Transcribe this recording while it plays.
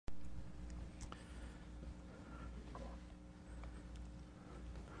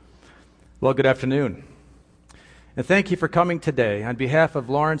Well, good afternoon. And thank you for coming today. On behalf of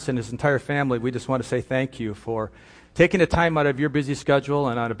Lawrence and his entire family, we just want to say thank you for taking the time out of your busy schedule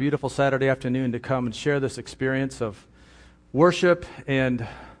and on a beautiful Saturday afternoon to come and share this experience of worship and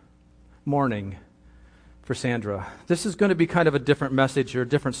mourning for Sandra. This is going to be kind of a different message or a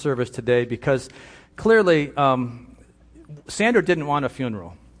different service today because clearly Sandra didn't want a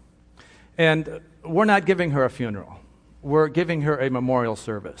funeral. And we're not giving her a funeral. We're giving her a memorial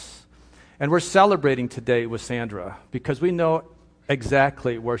service. And we're celebrating today with Sandra because we know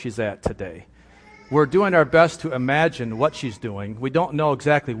exactly where she's at today. We're doing our best to imagine what she's doing. We don't know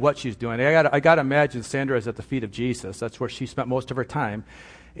exactly what she's doing. I got to imagine Sandra is at the feet of Jesus. That's where she spent most of her time.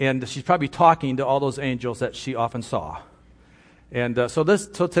 And she's probably talking to all those angels that she often saw. And so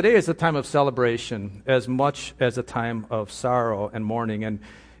today is a time of celebration as much as a time of sorrow and mourning. And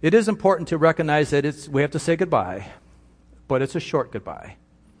it is important to recognize that we have to say goodbye, but it's a short goodbye.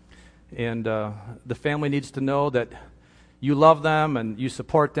 And the family needs to know that you love them and you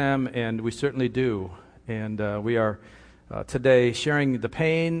support them, and we certainly do. And we are today sharing the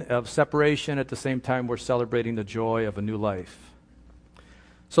pain of separation. At the same time, we're celebrating the joy of a new life.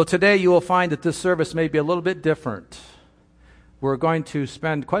 So today you will find that this service may be a little bit different. We're going to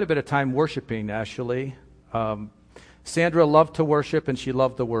spend quite a bit of time worshiping, actually. Sandra loved to worship, and she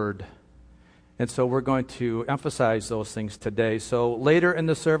loved the Word. And so we're going to emphasize those things today. So later in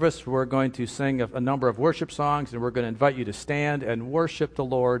the service, we're going to sing a number of worship songs, and we're going to invite you to stand and worship the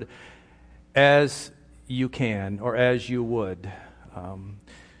Lord as you can or as you would.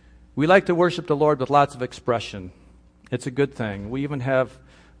 We like to worship the Lord with lots of expression. It's a good thing. We even have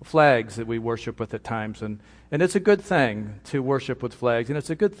flags that we worship with at times, and it's a good thing to worship with flags, and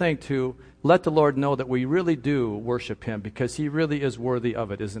it's a good thing to let the Lord know that we really do worship Him because He really is worthy of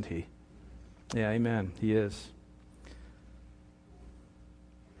it, isn't He? Yeah, amen. He is.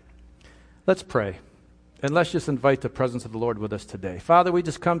 Let's pray. And let's just invite the presence of the Lord with us today. Father, we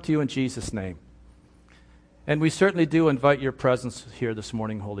just come to you in Jesus' name. And we certainly do invite your presence here this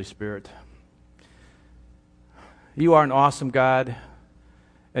morning, Holy Spirit. You are an awesome God,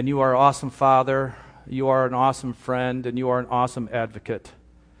 and you are an awesome Father. You are an awesome friend, and you are an awesome advocate.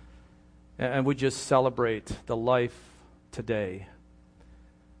 And we just celebrate the life today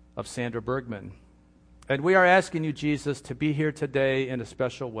of Sandra Bergmann. And we are asking you, Jesus, to be here today in a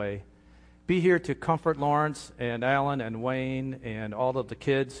special way. Be here to comfort Lawrence and Alan and Wayne and all of the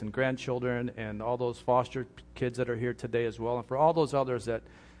kids and grandchildren and all those foster kids that are here today as well. And for all those others that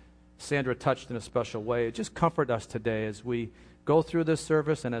Sandra touched in a special way, just comfort us today as we go through this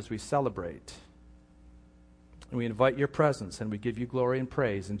service and as we celebrate. And we invite your presence and we give you glory and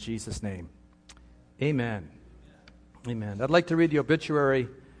praise in Jesus' name. Amen. Amen. I'd like to read the obituary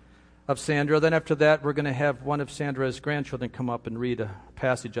of Sandra. Then after that, we're going to have one of Sandra's grandchildren come up and read a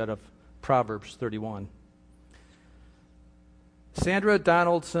passage out of Proverbs 31. Sandra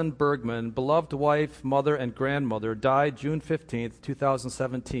Donaldson Bergmann, beloved wife, mother, and grandmother, died June 15th,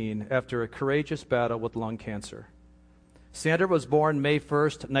 2017, after a courageous battle with lung cancer. Sandra was born May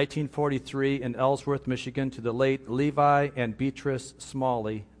 1st, 1943, in Ellsworth, Michigan, to the late Levi and Beatrice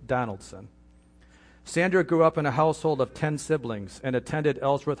Smalley Donaldson. Sandra grew up in a household of 10 siblings and attended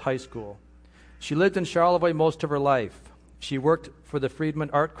Ellsworth High School. She lived in Charlevoix most of her life. She worked for the Friedman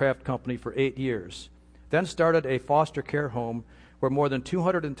Art Craft Company for 8 years, then started a foster care home where more than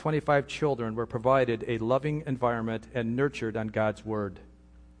 225 children were provided a loving environment and nurtured on God's Word.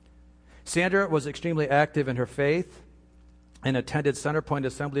 Sandra was extremely active in her faith and attended Centerpoint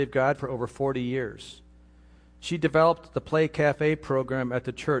Assembly of God for over 40 years. She developed the Play Cafe program at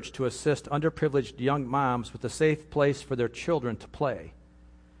the church to assist underprivileged young moms with a safe place for their children to play.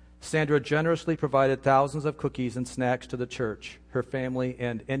 Sandra generously provided thousands of cookies and snacks to the church, her family,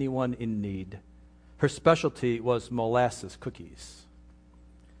 and anyone in need. Her specialty was molasses cookies.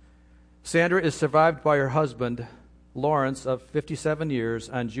 Sandra is survived by her husband, Lawrence, of 57 years,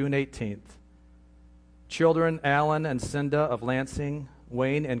 on June 18th. Children Alan and Cinda of Lansing,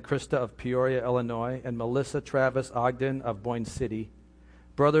 Wayne and Krista of Peoria, Illinois, and Melissa Travis Ogden of Boyne City.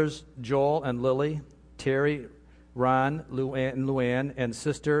 Brothers Joel and Lily, Terry, Ron, Luann, and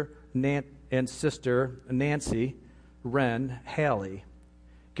sister Nancy, Wren, Hallie.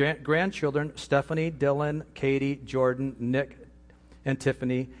 Grandchildren Stephanie, Dylan, Katie, Jordan, Nick, and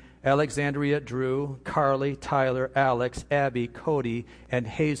Tiffany, Alexandria, Drew, Carly, Tyler, Alex, Abby, Cody, and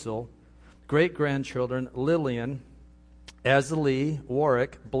Hazel. Great-grandchildren Lillian, Azalee,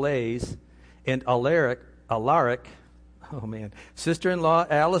 Warwick, Blaze, and Alaric, sister-in-law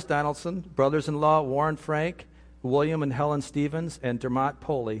Alice Donaldson, brothers-in-law Warren Frank, William and Helen Stevens, and Dermot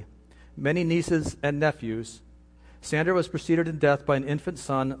Poley, many nieces and nephews. Sandra was preceded in death by an infant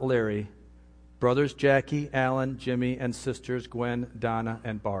son, Larry. Brothers Jackie, Alan, Jimmy, and sisters Gwen, Donna,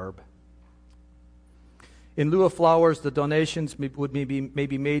 and Barb. In lieu of flowers, the donations may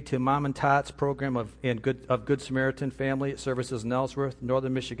be made to Mom and Tots program of Good Samaritan Family Services in Ellsworth,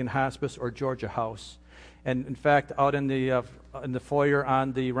 Northern Michigan Hospice, or Georgia House. And in fact, out in the foyer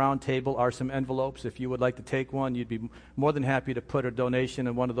on the round table are some envelopes. If you would like to take one, you'd be more than happy to put a donation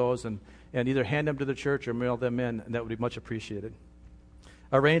in one of those and either hand them to the church or mail them in, and that would be much appreciated.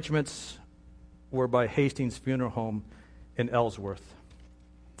 Arrangements were by Hastings Funeral Home in Ellsworth.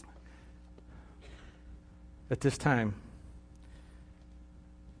 At this time,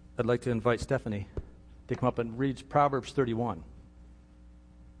 I'd like to invite Stephanie to come up and read Proverbs 31.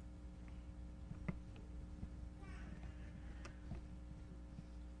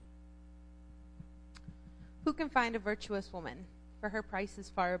 Who can find a virtuous woman? For her price is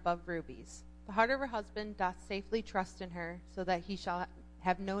far above rubies. The heart of her husband doth safely trust in her, so that he shall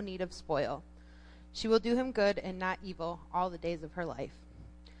have no need of spoil. She will do him good and not evil all the days of her life.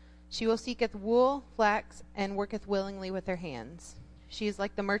 She will seeketh wool, flax, and worketh willingly with her hands. She is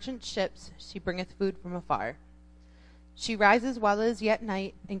like the merchant ships, she bringeth food from afar. She rises while it is yet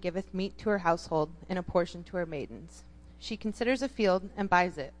night, and giveth meat to her household, and a portion to her maidens. She considers a field, and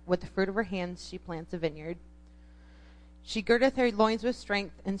buys it. With the fruit of her hands she plants a vineyard. She girdeth her loins with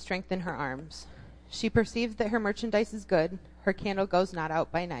strength, and strengthen her arms. She perceives that her merchandise is good, her candle goes not out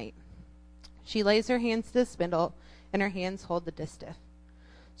by night. She lays her hands to the spindle, and her hands hold the distaff.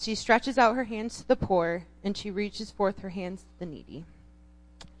 She stretches out her hands to the poor, and she reaches forth her hands to the needy.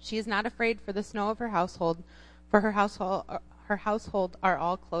 She is not afraid for the snow of her household, for her household are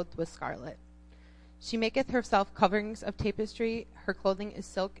all clothed with scarlet. She maketh herself coverings of tapestry, her clothing is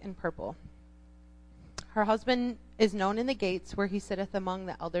silk and purple. Her husband is known in the gates, where he sitteth among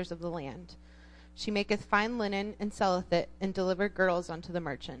the elders of the land. She maketh fine linen, and selleth it, and delivereth girdles unto the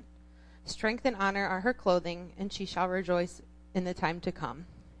merchant. Strength and honor are her clothing, and she shall rejoice in the time to come.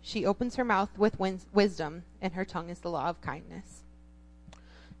 She opens her mouth with wisdom, and her tongue is the law of kindness.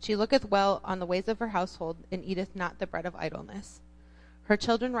 She looketh well on the ways of her household, and eateth not the bread of idleness. Her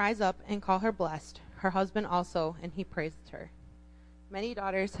children rise up and call her blessed, her husband also, and he praiseth her. Many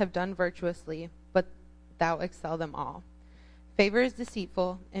daughters have done virtuously, but thou excel them all. Favor is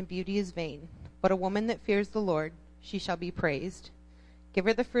deceitful, and beauty is vain, but a woman that fears the Lord, she shall be praised. Give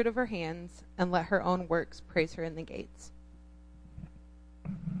her the fruit of her hands, and let her own works praise her in the gates.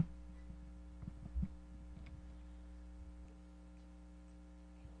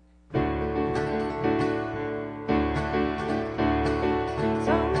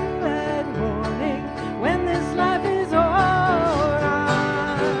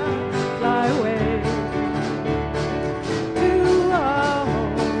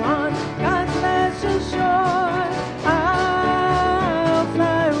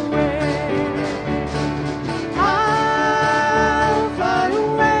 I'll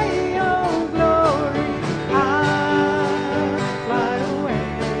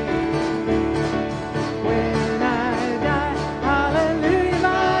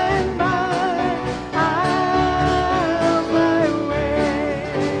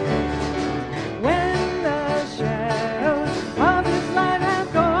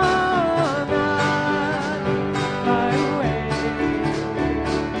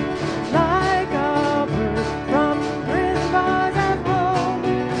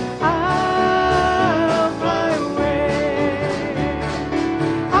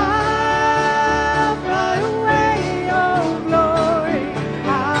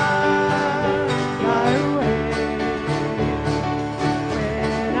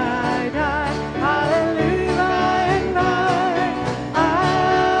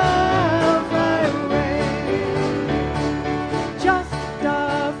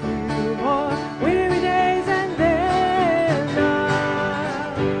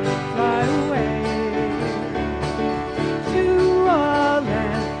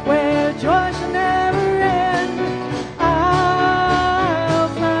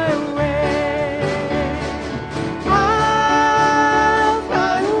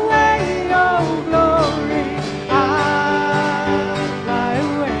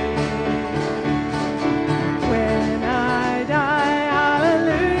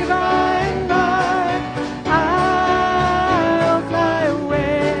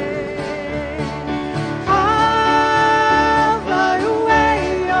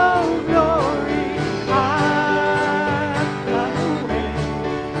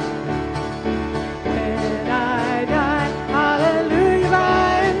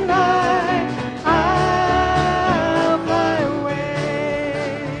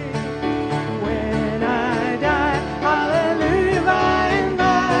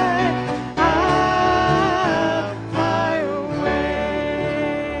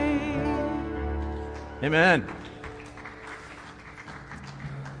Amen.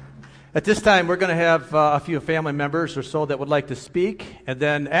 At this time, we're going to have a few family members or so that would like to speak. And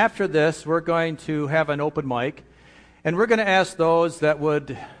then after this, we're going to have an open mic. And we're going to ask those that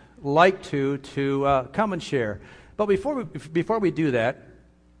would like to come and share. But before we do that,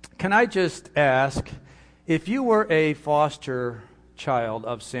 can I just ask, if you were a foster child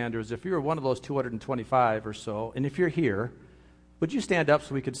of Sandra's, if you were one of those 225 or so, and if you're here, would you stand up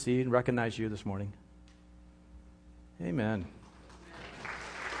so we could see and recognize you this morning? Amen.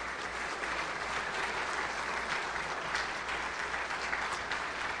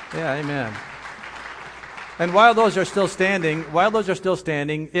 Yeah, amen. And while those are still standing,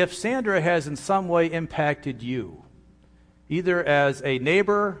 if Sandra has in some way impacted you, either as a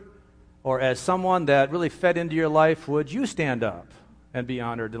neighbor or as someone that really fed into your life, would you stand up and be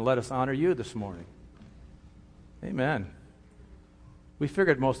honored and let us honor you this morning? Amen. We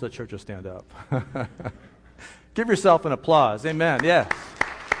figured most of the church would stand up. Give yourself an applause. Amen. Yes.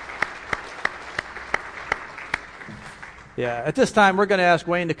 Yeah, at this time, we're going to ask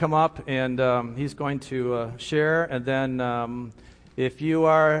Wayne to come up, and he's going to share. And then if you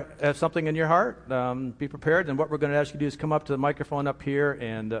have something in your heart, be prepared. And what we're going to ask you to do is come up to the microphone up here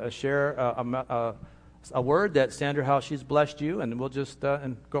and share a word that Sandra, how she's blessed you, and we'll just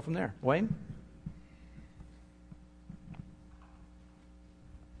and go from there. Wayne?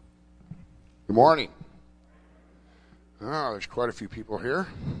 Good morning. Oh, there's quite a few people here.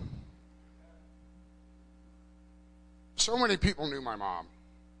 So many people knew my mom,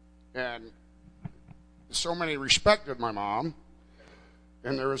 and so many respected my mom,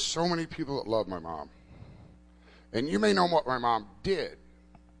 and there were so many people that loved my mom. And you may know what my mom did,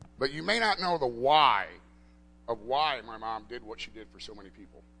 but you may not know the why of why my mom did what she did for so many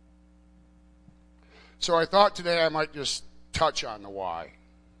people. So I thought today I might just touch on the why.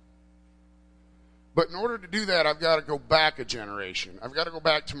 But in order to do that, I've got to go back a generation. I've got to go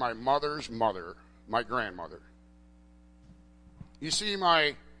back to my mother's mother, my grandmother. You see,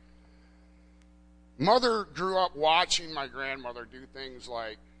 my mother grew up watching my grandmother do things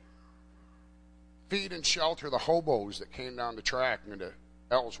like feed and shelter the hobos that came down the track into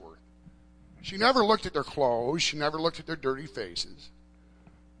Ellsworth. She never looked at their clothes. She never looked at their dirty faces.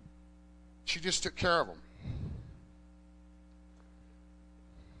 She just took care of them.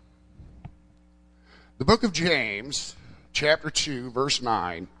 The book of James, chapter 2, verse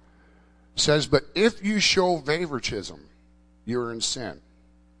 9, says, "But if you show favoritism, you're in sin,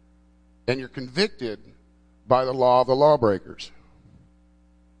 and you're convicted by the law of the lawbreakers."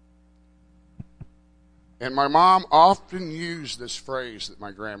 And my mom often used this phrase that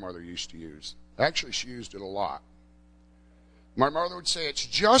my grandmother used to use. Actually, she used it a lot. My mother would say, "It's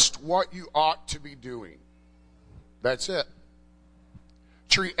just what you ought to be doing." That's it.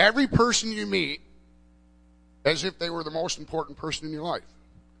 Treat every person you meet as if they were the most important person in your life.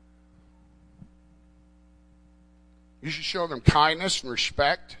 You should show them kindness and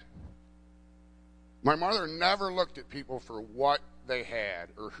respect. My mother never looked at people for what they had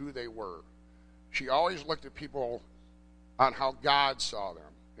or who they were. She always looked at people on how God saw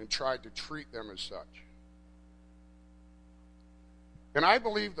them and tried to treat them as such. And I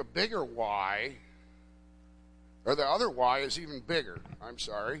believe the bigger why, or the other why is even bigger. I'm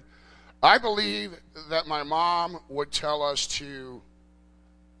sorry. I believe that my mom would tell us to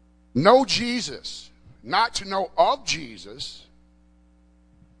know Jesus, not to know of Jesus,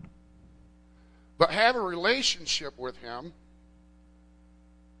 but have a relationship with him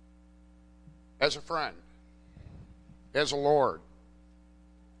as a friend, as a Lord.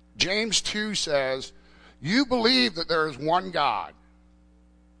 James 2 says, "You believe that there is one God."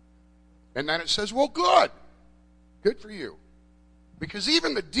 And then it says, well, good. Good for you. Because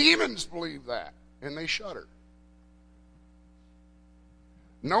even the demons believe that, and they shudder.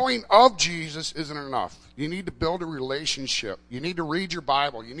 Knowing of Jesus isn't enough. You need to build a relationship. You need to read your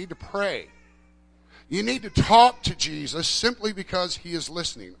Bible. You need to pray. You need to talk to Jesus simply because he is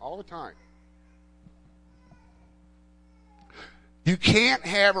listening all the time. You can't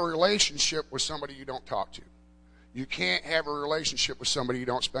have a relationship with somebody you don't talk to. You can't have a relationship with somebody you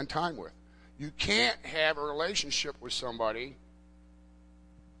don't spend time with. You can't have a relationship with somebody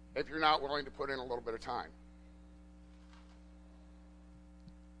if you're not willing to put in a little bit of time.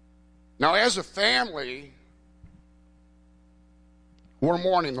 Now, as a family, we're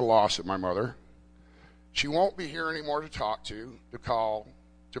mourning the loss of my mother. She won't be here anymore to talk to call,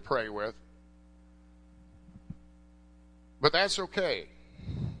 to pray with. But that's okay.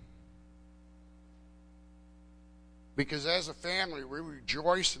 Because as a family, we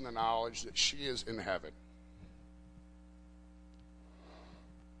rejoice in the knowledge that she is in heaven.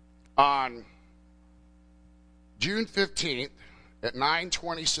 On June 15th at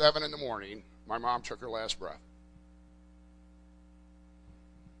 9:27 in the morning, my mom took her last breath.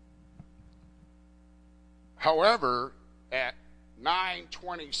 However, at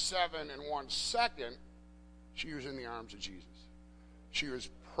 9:27 and 1 second, she was in the arms of Jesus. She was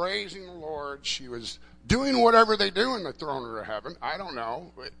praising the Lord. She was doing whatever they do in the throne room of heaven. I don't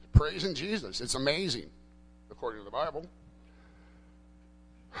know. Praising Jesus. It's amazing, according to the Bible.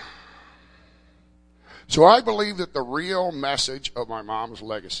 So I believe that the real message of my mom's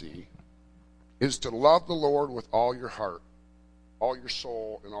legacy is to love the Lord with all your heart, all your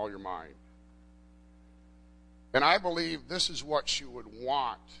soul, and all your mind. And I believe this is what she would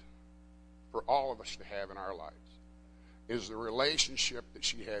want for all of us to have in our lives, is the relationship that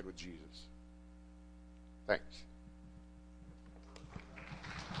she had with Jesus. Thanks.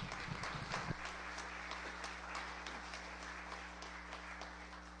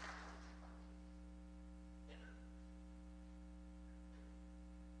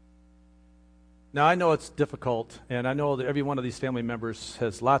 Now, I know it's difficult, and I know that every one of these family members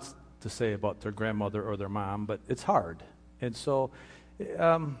has lots to say about their grandmother or their mom, but it's hard. And so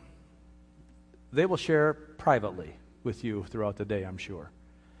they will share privately with you throughout the day, I'm sure.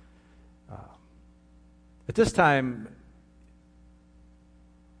 At this time,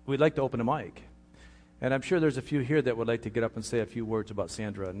 we'd like to open a mic. And I'm sure there's a few here that would like to get up and say a few words about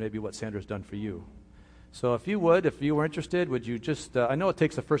Sandra and maybe what Sandra's done for you. So if you were interested, would you just, I know it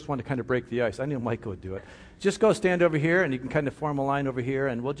takes the first one to kind of break the ice. I knew Mike would do it. Just go stand over here, and you can kind of form a line over here,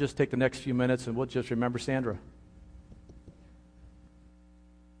 and we'll just take the next few minutes, and we'll just remember Sandra.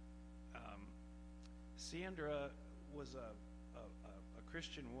 Sandra was a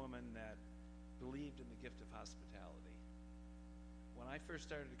Christian woman that believed in the gift of hospitality. When I first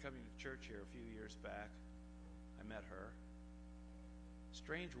started coming to church here a few years back, I met her.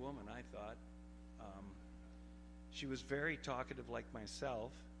 Strange woman, I thought. She was very talkative like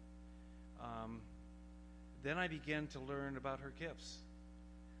myself. Then I began to learn about her gifts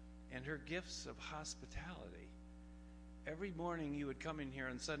and her gifts of hospitality. Every morning you would come in here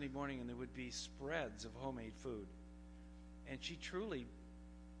on Sunday morning and there would be spreads of homemade food. And she truly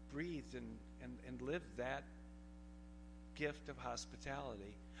breathed and lived that gift of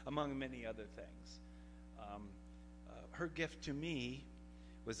hospitality, among many other things. Her gift to me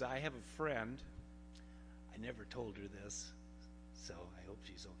was, I have a friend. I never told her this, so I hope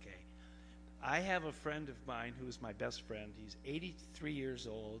she's okay. I have a friend of mine who is my best friend. He's 83 years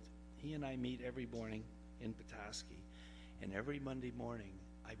old. He and I meet every morning in Petoskey. And every Monday morning,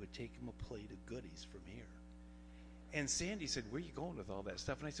 I would take him a plate of goodies from here. And Sandy said, where are you going with all that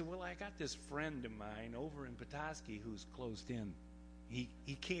stuff? And I said, well, I got this friend of mine over in Petoskey who's closed in. He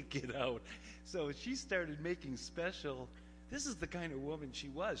can't get out. So she started making special... This is the kind of woman she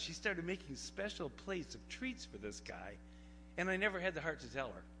was. She started making special plates of treats for this guy. And I never had the heart to tell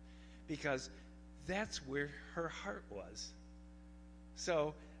her, because that's where her heart was.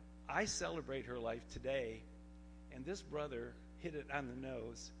 So I celebrate her life today, and this brother hit it on the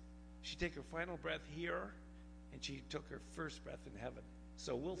nose. She took her final breath here, and she took her first breath in heaven.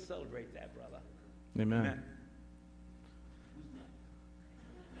 So we'll celebrate that, brother. Amen. Amen.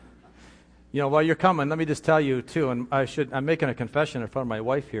 You know, while you're coming, let me just tell you, too, and I'm making a confession in front of my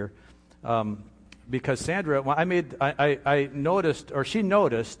wife here, because Sandra, I noticed, or she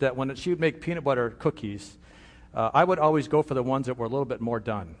noticed, that when she would make peanut butter cookies, I would always go for the ones that were a little bit more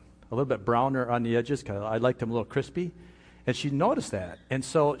done, a little bit browner on the edges, because I liked them a little crispy, and she noticed that. And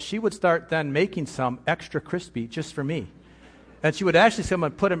so she would start then making some extra crispy just for me. And she would actually come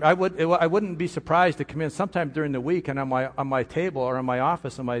and put them. I wouldn't be surprised to come in sometime during the week, and on my table or in my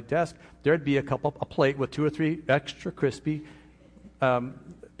office on my desk, there'd be a plate with 2 or 3 extra crispy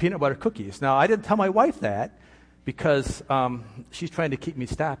peanut butter cookies. Now, I didn't tell my wife that because she's trying to keep me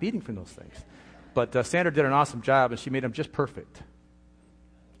stop eating from those things. But Sandra did an awesome job, and she made them just perfect.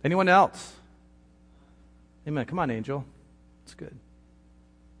 Anyone else? Amen. Come on, Angel. It's good.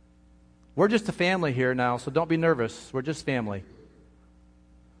 We're just a family here now, so don't be nervous. We're just family.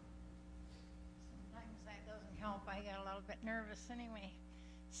 Sometimes that doesn't help. I get a little bit nervous anyway.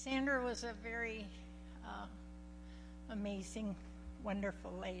 Sandra was a very amazing,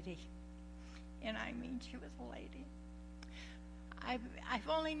 wonderful lady. And I mean, she was a lady. I've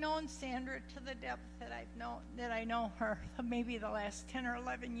only known Sandra to the depth that I know her, maybe the last 10 or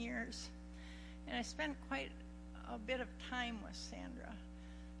 11 years. And I spent quite a bit of time with Sandra.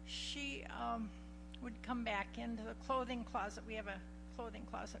 She would come back into the clothing closet. We have a clothing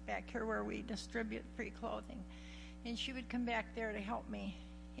closet back here where we distribute free clothing. And she would come back there to help me.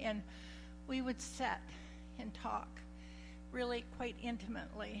 And we would sit and talk really quite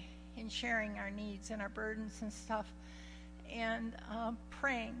intimately. in sharing our needs and our burdens and stuff, and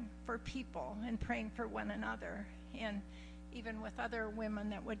praying for people and praying for one another. And even with other women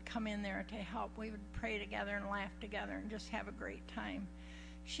that would come in there to help, we would pray together and laugh together and just have a great time.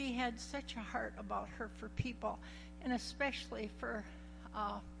 She had such a heart about her for people, and especially for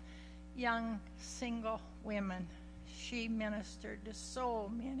young single women. She ministered to so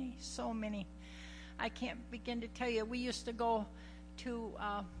many. I can't begin to tell you. We used to go to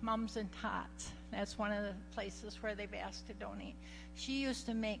Mums and Tots. That's one of the places where they've asked to donate. She used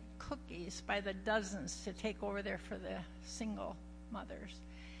to make cookies by the dozens to take over there for the single mothers.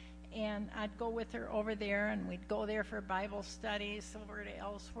 And I'd go with her over there, and we'd go there for Bible studies over to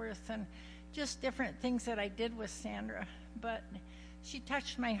Ellsworth and just different things that I did with Sandra. But she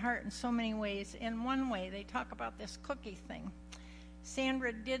touched my heart in so many ways. In one way, they talk about this cookie thing.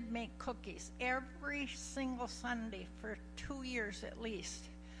 Sandra did make cookies every single Sunday for 2 years at least.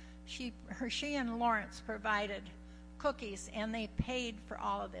 She and Lawrence provided cookies, and they paid for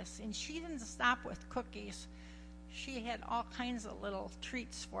all of this. And she didn't stop with cookies. She had all kinds of little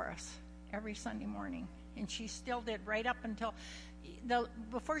treats for us every Sunday morning, and she still did right up until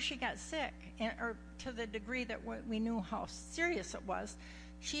before she got sick, or to the degree that we knew how serious it was.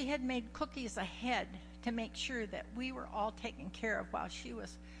 She had made cookies ahead to make sure that we were all taken care of while she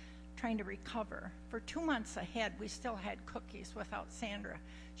was trying to recover. For 2 months ahead, we still had cookies without Sandra.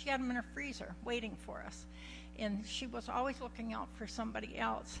 She had them in her freezer waiting for us, and she was always looking out for somebody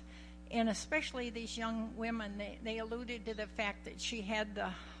else. And especially these young women, they alluded to the fact that she had the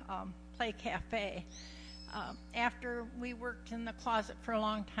Play Cafe. After we worked in the closet for a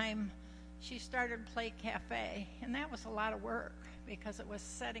long time, she started Play Cafe, and that was a lot of work because it was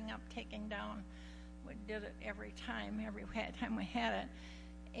setting up, taking down. We did it every time we had it.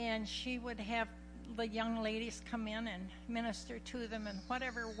 And she would have the young ladies come in and minister to them in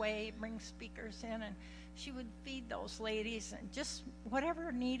whatever way, bring speakers in, and she would feed those ladies and just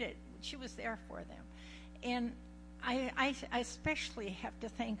whatever needed, she was there for them. And I especially have to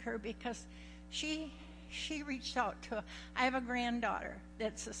thank her because she reached out to, I have a granddaughter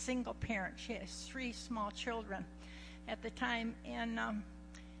that's a single parent. She has 3 small children at the time, and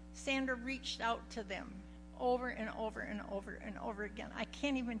Sandra reached out to them over and over and over and over again. I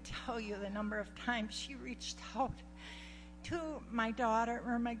can't even tell you the number of times she reached out to my daughter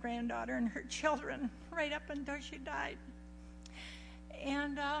or my granddaughter and her children right up until she died.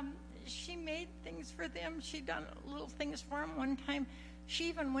 And she made things for them. She done little things for them. One time, she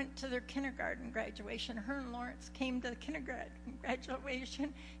even went to their kindergarten graduation. Her and Lawrence came to the kindergarten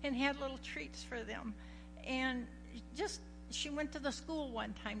graduation and had little treats for them. And she went to the school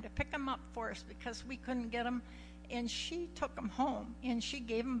one time to pick them up for us because we couldn't get them, and she took them home, and she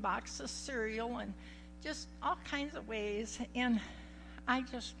gave them boxes of cereal and just all kinds of ways. And I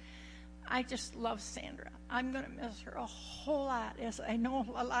just love Sandra. I'm going to miss her a whole lot, as I know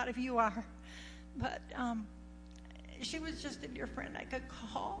a lot of you are. But she was just a dear friend I could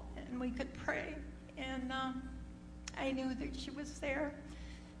call, and we could pray. And I knew that she was there.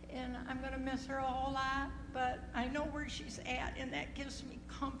 And I'm going to miss her a whole lot, but I know where she's at, and that gives me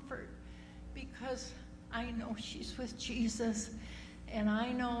comfort because I know she's with Jesus. And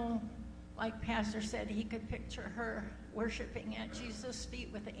I know, like Pastor said, he could picture her worshiping at Jesus' feet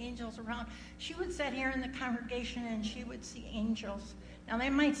with the angels around. She would sit here in the congregation, and she would see angels. Now,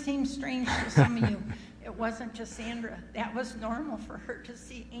 that might seem strange to some of you. It wasn't to Sandra. That was normal for her to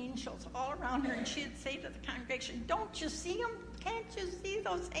see angels all around her, and she'd say to the congregation, "Don't you see them? Can't you see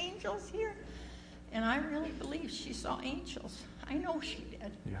those angels here?" And I really believe she saw angels. I know she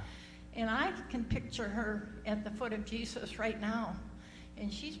did. Yeah. And I can picture her at the foot of Jesus right now.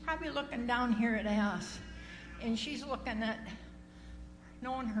 And she's probably looking down here at us. And she's looking at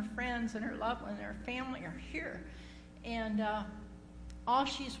knowing her friends and her loved ones and her family are here. And all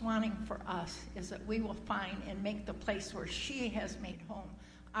she's wanting for us is that we will find and make the place where she has made home,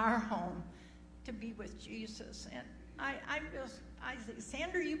 our home, to be with Jesus. And I say,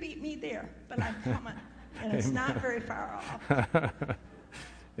 Sandra, you beat me there, but I'm coming. And it's not very far off.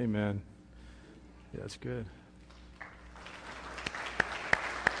 Amen. Yeah, that's good.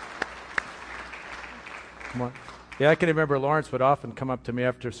 Come on. Yeah, I can remember Lawrence would often come up to me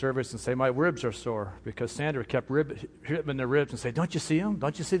after service and say, "My ribs are sore," because Sandra kept hitting the ribs and say, "Don't you see them?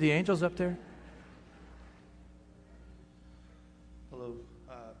 Don't you see the angels up there?" Hello,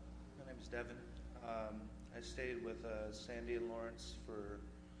 my name is Devin. I stayed with Sandy and Lawrence for,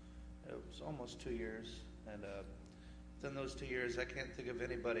 it was almost 2 years, and within those 2 years, I can't think of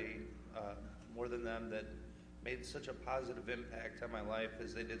anybody more than them that made such a positive impact on my life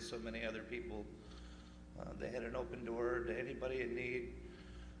as they did so many other people. They had an open door to anybody in need.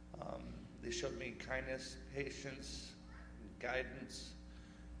 They showed me kindness, patience, guidance,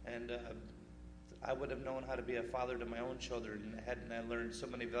 and I would have known how to be a father to my own children hadn't I learned so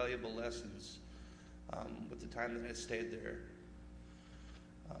many valuable lessons with the time that I stayed there.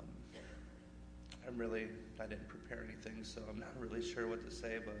 I didn't prepare anything, so I'm not really sure what to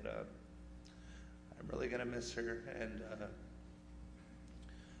say, but I'm really going to miss her, and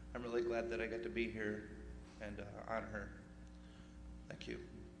I'm really glad that I got to be here and honor her. Thank you.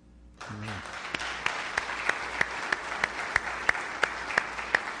 Amen.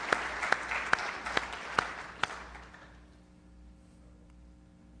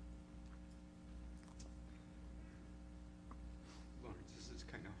 Lawrence, this is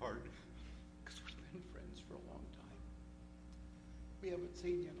kind of hard because we've been friends for a long time. We haven't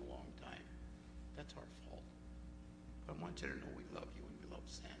seen you in a long time. That's our fault. But I want you to know we love you and we love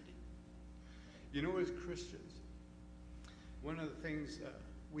Sandy. You know, as Christians, one of the things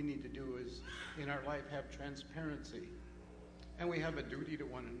we need to do is, in our life, have transparency. And we have a duty to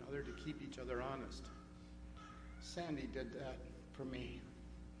one another to keep each other honest. Sandy did that for me.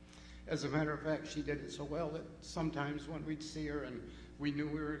 As a matter of fact, she did it so well that sometimes when we'd see her and we knew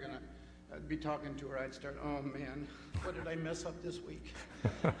we were going to be talking to her, I'd start, oh man, what did I mess up this week?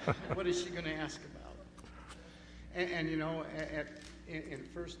 What is she going to ask about? And you know, in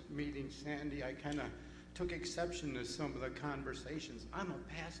first meeting Sandy, I kind of took exception to some of the conversations. I'm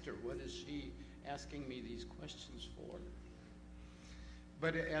a pastor. What is she asking me these questions for?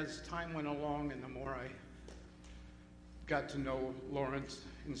 But as time went along and the more I got to know Lawrence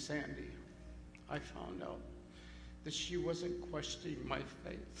and Sandy, I found out that she wasn't questioning my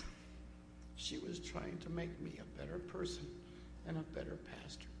faith. She was trying to make me a better person and a better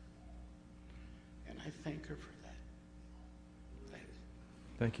pastor. And I thank her for that. Thanks.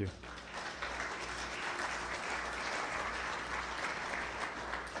 Thank you.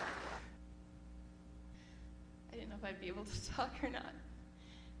 I didn't know if I'd be able to talk or not.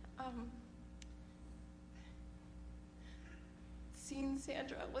 Seeing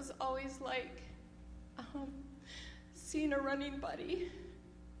Sandra was always like seeing a running buddy,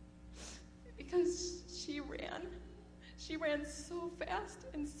 because she ran so fast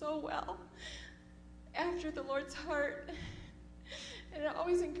and so well after the Lord's heart, and it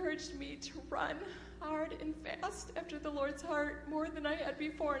always encouraged me to run hard and fast after the Lord's heart more than I had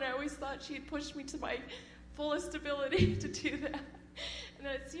before, and I always thought she'd pushed me to my fullest ability to do that. And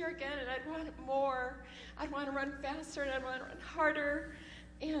then I'd see her again, and I'd want more. I'd want to run faster, and I'd want to run harder.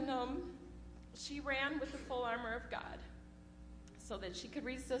 And she ran with the full armor of God so that she could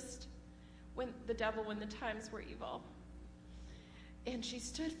resist the devil when the times were evil. And she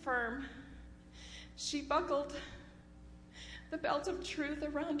stood firm. She buckled the belt of truth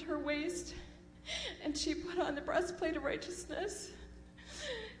around her waist, and she put on the breastplate of righteousness.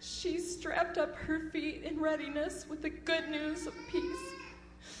 She strapped up her feet in readiness with the good news of peace.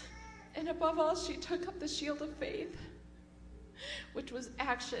 And above all, she took up the shield of faith, which was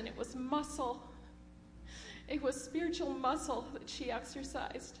action. It was muscle. It was spiritual muscle that she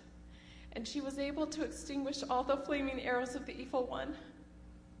exercised. And she was able to extinguish all the flaming arrows of the evil one.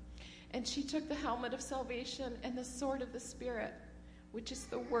 And she took the helmet of salvation and the sword of the Spirit, which is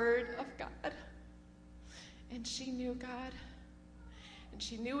the word of God. And she knew God. And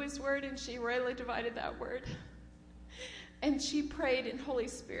she knew his word, and she rightly divided that word. And she prayed in Holy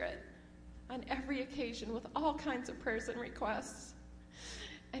Spirit on every occasion with all kinds of prayers and requests.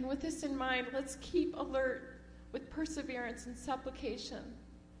 And with this in mind, let's keep alert with perseverance and supplication.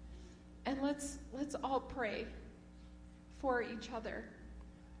 And let's all pray for each other,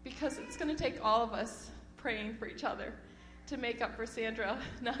 because it's going to take all of us praying for each other to make up for Sandra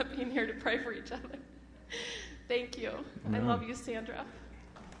not being here to pray for each other. Thank you. I love you, Sandra.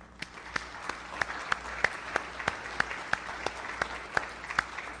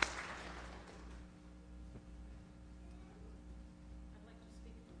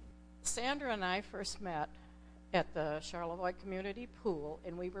 Sandra and I first met at the Charlevoix Community Pool,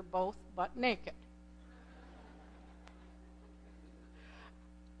 and we were both butt naked.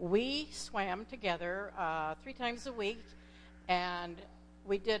 We swam together 3 times a week, and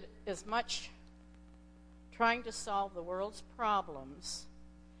we did as much trying to solve the world's problems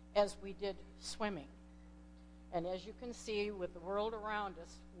as we did swimming. And as you can see with the world around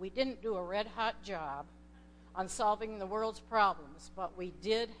us, we didn't do a red-hot job on solving the world's problems, but we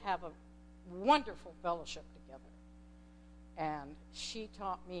did have a wonderful fellowship together. And she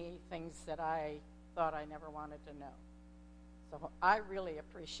taught me things that I thought I never wanted to know. So I really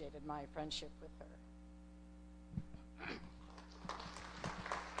appreciated my friendship with her.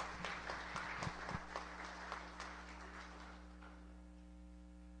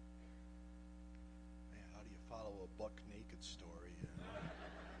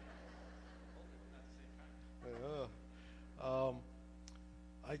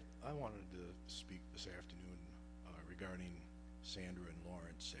 Sandra and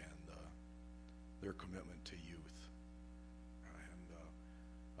Lawrence and their commitment to youth. And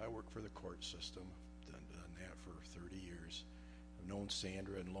I work for the court system, done that for 30 years. I've known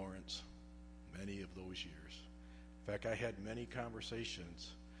Sandra and Lawrence many of those years. In fact, I had many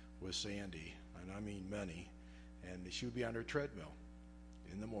conversations with Sandy, and I mean many, and she would be on her treadmill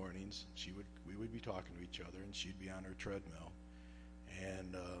in the mornings. We would be talking to each other, and she'd be on her treadmill.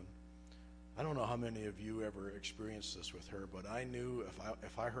 And I don't know how many of you ever experienced this with her, but I knew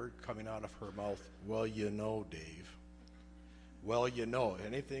if I heard coming out of her mouth, "Well, you know, Dave," "well, you know,"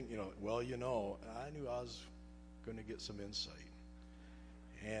 anything, "well, you know," I knew I was going to get some insight.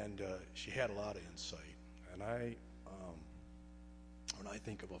 And she had a lot of insight. And when I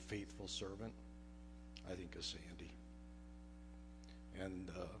think of a faithful servant, I think of Sandy. And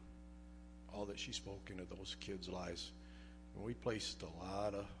all that she spoke into those kids' lives. And we placed a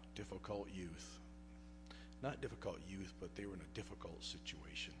lot of difficult youth. Not difficult youth, but they were in a difficult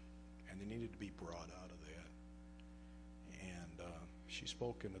situation. And they needed to be brought out of that. And she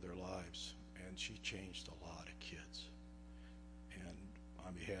spoke into their lives, and she changed a lot of kids. And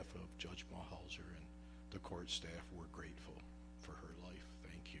on behalf of Judge Mahauser and the court staff, we're grateful for her life.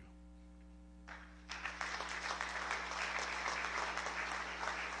 Thank you.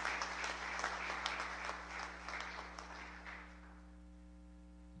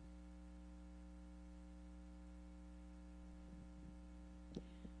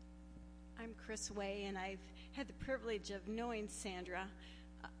 I'm Chris Way, and I've had the privilege of knowing Sandra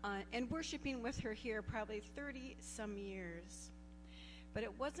and worshiping with her here probably 30-some years. But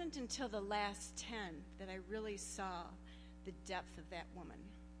it wasn't until the last 10 that I really saw the depth of that woman.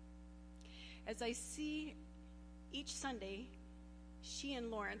 As I see each Sunday, she and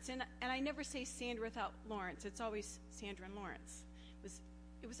Lawrence, and I never say Sandra without Lawrence. It's always Sandra and Lawrence.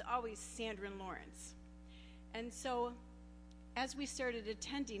 It was always Sandra and Lawrence. And so as we started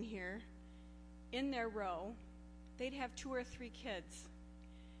attending here, in their row, they'd have 2 or 3 kids.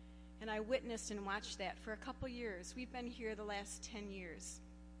 And I witnessed and watched that for a couple years. We've been here the last 10 years.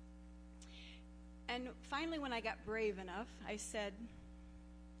 And finally, when I got brave enough, I said,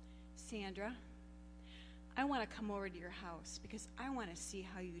 "Sandra, I want to come over to your house because I want to see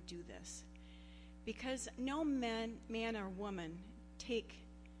how you do this. Because no man or woman take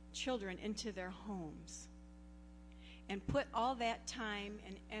children into their homes and put all that time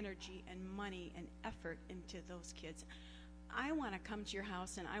and energy and money and effort into those kids. I want to come to your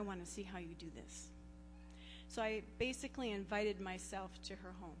house and I want to see how you do this." So I basically invited myself to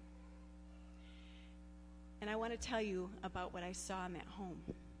her home. And I want to tell you about what I saw in that home.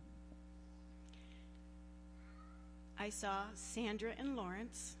 I saw Sandra and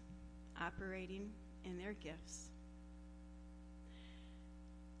Lawrence operating in their gifts.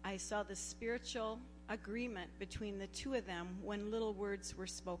 I saw the spiritual agreement between the two of them when little words were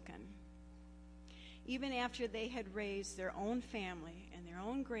spoken. Even after they had raised their own family and their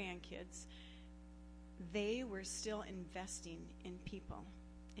own grandkids, they were still investing in people,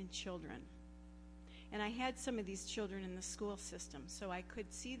 in children. And I had some of these children in the school system, so I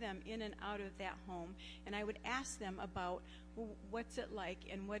could see them in and out of that home, and I would ask them about, well, what's it like,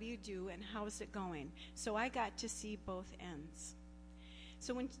 and what do you do, and how is it going? So I got to see both ends.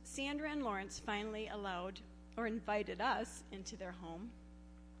 So when Sandra and Lawrence finally allowed or invited us into their home,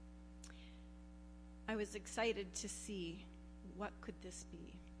 I was excited to see what could this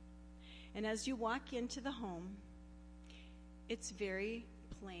be. And as you walk into the home, it's very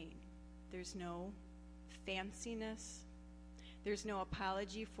plain. There's no fanciness. There's no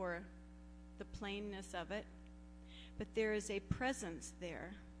apology for the plainness of it. But there is a presence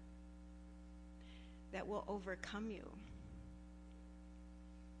there that will overcome you.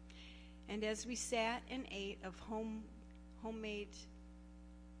 And as we sat and ate of homemade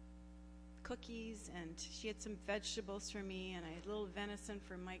cookies, and she had some vegetables for me, and I had a little venison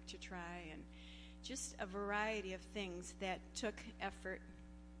for Mike to try, and just a variety of things that took effort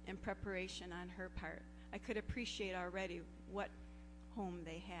and preparation on her part. I could appreciate already what home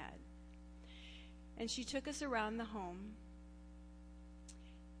they had. And she took us around the home,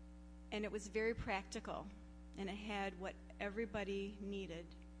 and it was very practical, and it had what everybody needed: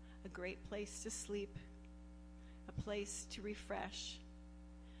 a great place to sleep, a place to refresh,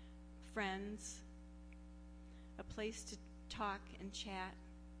 friends, a place to talk and chat,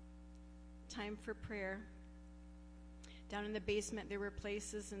 time for prayer. Down in the basement, there were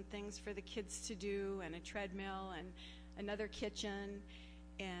places and things for the kids to do, and a treadmill, and another kitchen.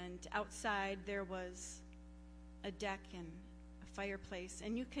 And outside, there was a deck and a fireplace.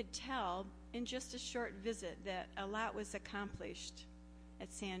 And you could tell in just a short visit that a lot was accomplished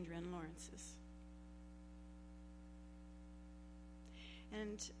at Sandra and Lawrence's.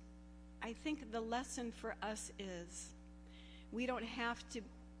 And I think the lesson for us is we don't have to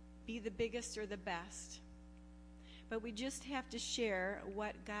be the biggest or the best, but we just have to share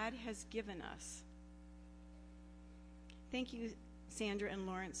what God has given us. Thank you, Sandra and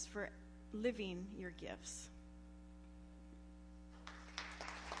Lawrence, for living your gifts.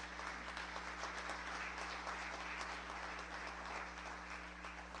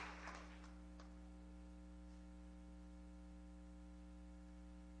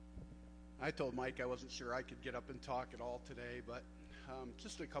 I told Mike I wasn't sure I could get up and talk at all today, but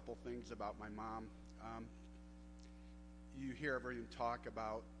just a couple things about my mom. You hear everyone talk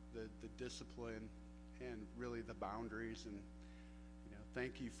about the discipline and really the boundaries, and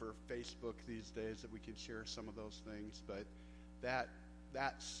thank you for Facebook these days that we can share some of those things. But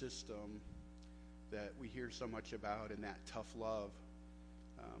that system that we hear so much about and that tough love,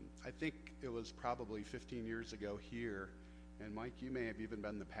 I think it was probably 15 years ago here, and Mike, you may have even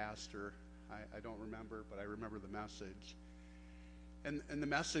been the pastor. I don't remember, but I remember the message. And the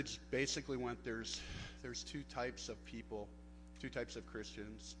message basically went, there's two types of people, two types of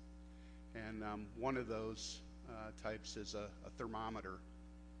Christians. And one of those types is a thermometer.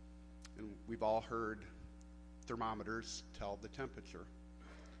 And we've all heard thermometers tell the temperature.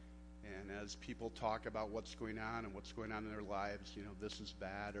 And as people talk about what's going on and what's going on in their lives, this is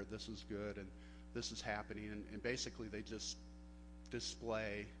bad or this is good and this is happening. And basically they just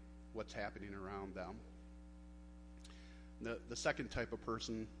display what's happening around them. The second type of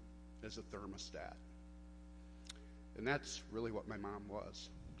person is a thermostat. And that's really what my mom was.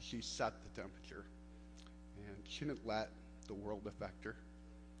 She set the temperature. And she didn't let the world affect her.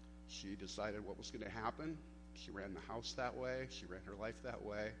 She decided what was going to happen. She ran the house that way. She ran her life that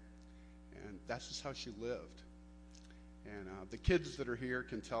way. And that's just how she lived. And the kids that are here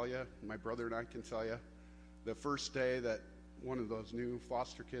can tell you, my brother and I can tell you, the first day that one of those new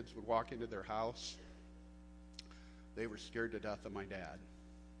foster kids would walk into their house, they were scared to death of my dad.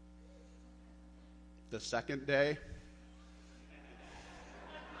 The second day,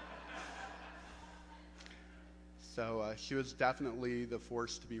 so she was definitely the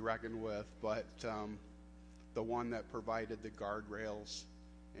force to be reckoned with, but the one that provided the guardrails.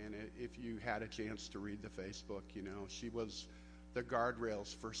 And if you had a chance to read the Facebook, she was the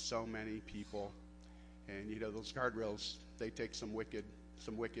guardrails for so many people. And those guardrails, they take some wicked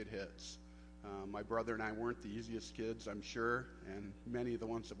hits. My brother and I weren't the easiest kids, I'm sure, and many of the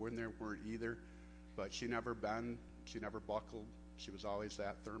ones that were in there weren't either. But she never bent, she never buckled. She was always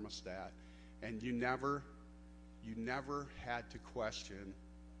that thermostat. And you never had to question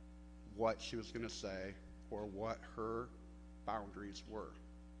what she was going to say or what her boundaries were.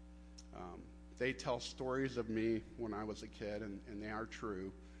 They tell stories of me when I was a kid, and they are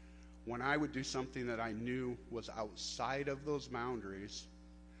true. When I would do something that I knew was outside of those boundaries,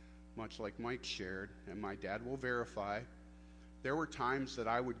 much like Mike shared, and my dad will verify, there were times that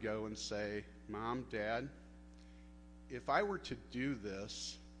I would go and say, Mom, Dad, if I were to do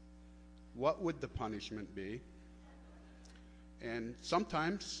this, what would the punishment be? And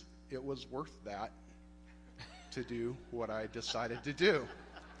sometimes it was worth that to do what I decided to do.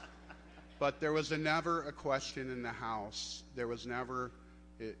 But there was never a question in the house. There was never,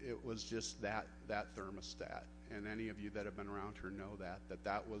 it was just that thermostat. And any of you that have been around her know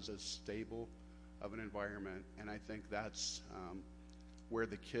that was as stable of an environment. And I think that's where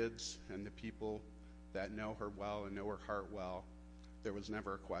the kids and the people that know her well and know her heart well, there was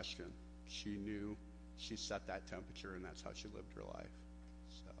never a question. She knew, she set that temperature, and that's how she lived her life.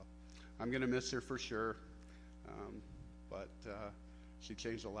 So I'm going to miss her for sure. But she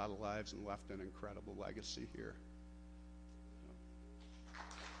changed a lot of lives and left an incredible legacy here.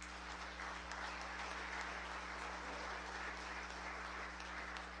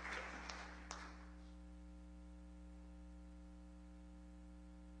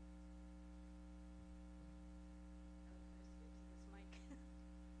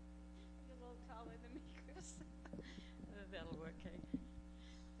 That'll work, okay?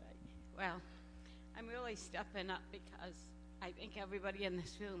 Right. Well, I'm really stepping up because I think everybody in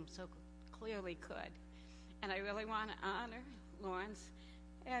this room so clearly could. And I really want to honor Lawrence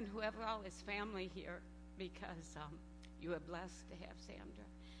and whoever, all his family here, because you were blessed to have Sandra.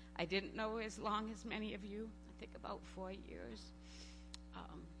 I didn't know her as long as many of you, I think about 4 years.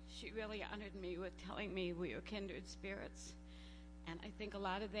 She really honored me with telling me we were kindred spirits. And I think a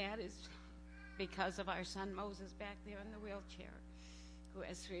lot of that is because of our son Moses back there in the wheelchair, who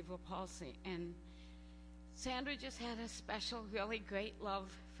has cerebral palsy. And Sandra just had a special, really great love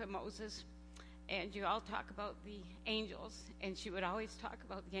for Moses. And you all talk about the angels, and she would always talk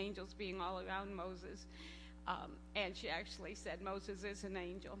about the angels being all around Moses. And she actually said Moses is an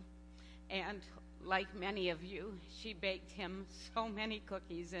angel. And like many of you, she baked him so many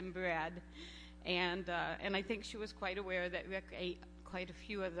cookies and bread. And I think she was quite aware that Rick ate quite a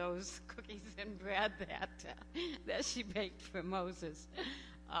few of those cookies and bread that she baked for Moses.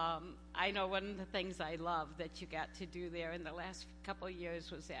 I know one of the things I love that you got to do there in the last couple of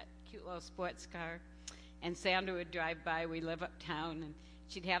years was that cute little sports car. And Sandra would drive by. We live uptown, and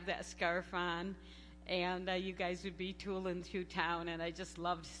she'd have that scarf on, and you guys would be tooling through town, and I just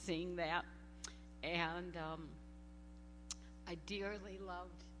loved seeing that. And I dearly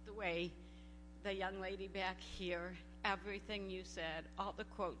loved the way the young lady back here, everything you said, all the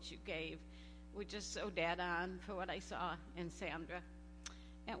quotes you gave were just so dead on for what I saw in Sandra.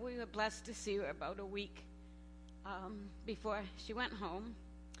 And we were blessed to see her about a week before she went home,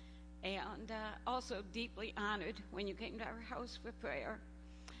 and also deeply honored when you came to our house for prayer.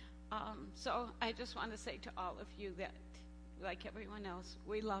 So I just want to say to all of you that, like everyone else,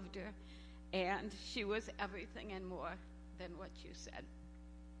 we loved her, and she was everything and more than what you said.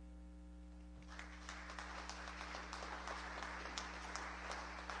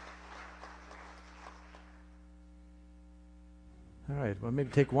 All right, well, maybe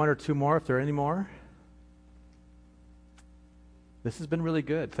take one or two more if there are any more. This has been really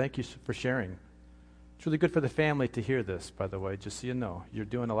good. Thank you for sharing. It's really good for the family to hear this, by the way, just so you know. You're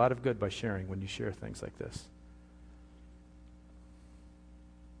doing a lot of good by sharing when you share things like this.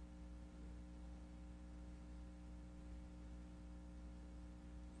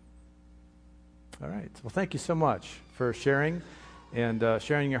 All right. Well, thank you so much for sharing and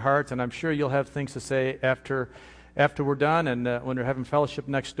sharing your hearts. And I'm sure you'll have things to say after we're done and when we're having fellowship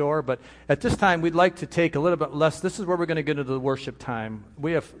next door. But at this time, we'd like to take a little bit less. This is where we're going to get into the worship time.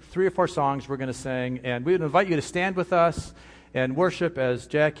 We have 3 or 4 songs we're going to sing, and we would invite you to stand with us and worship as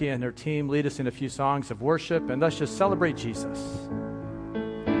Jackie and her team lead us in a few songs of worship, and let's just celebrate Jesus.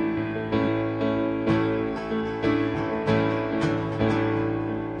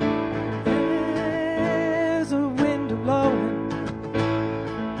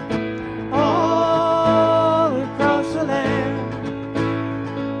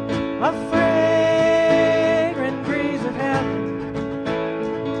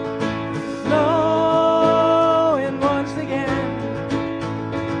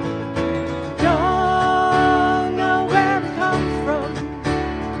 Don't know where it comes from.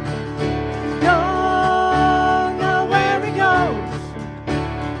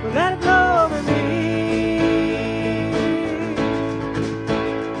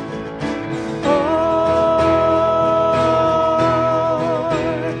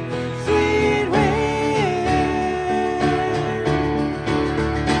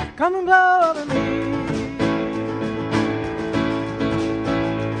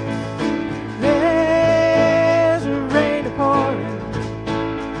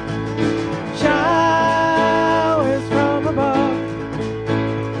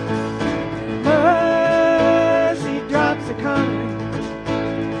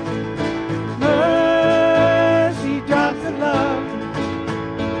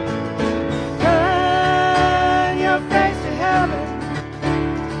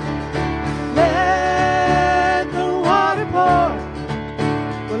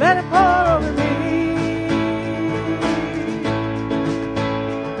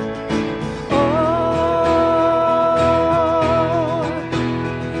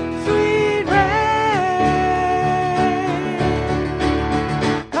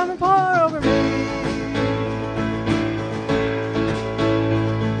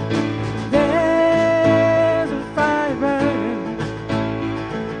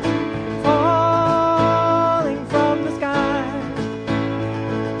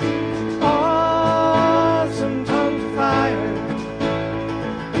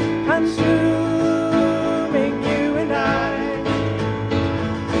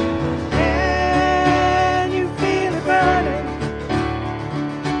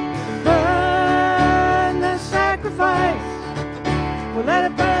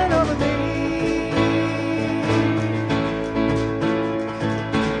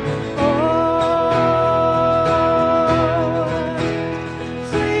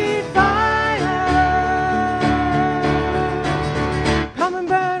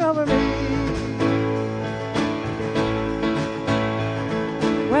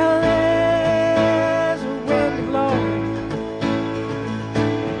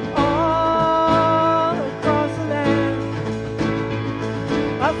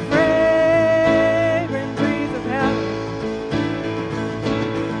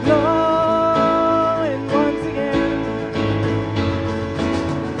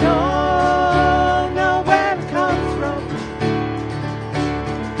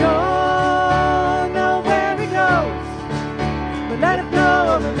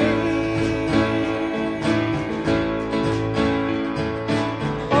 over me.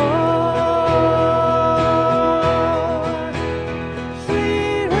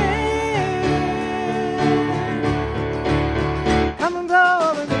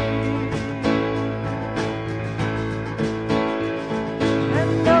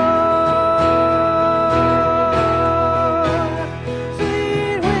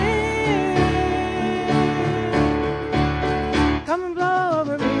 Come and blow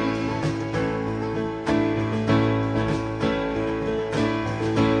over me.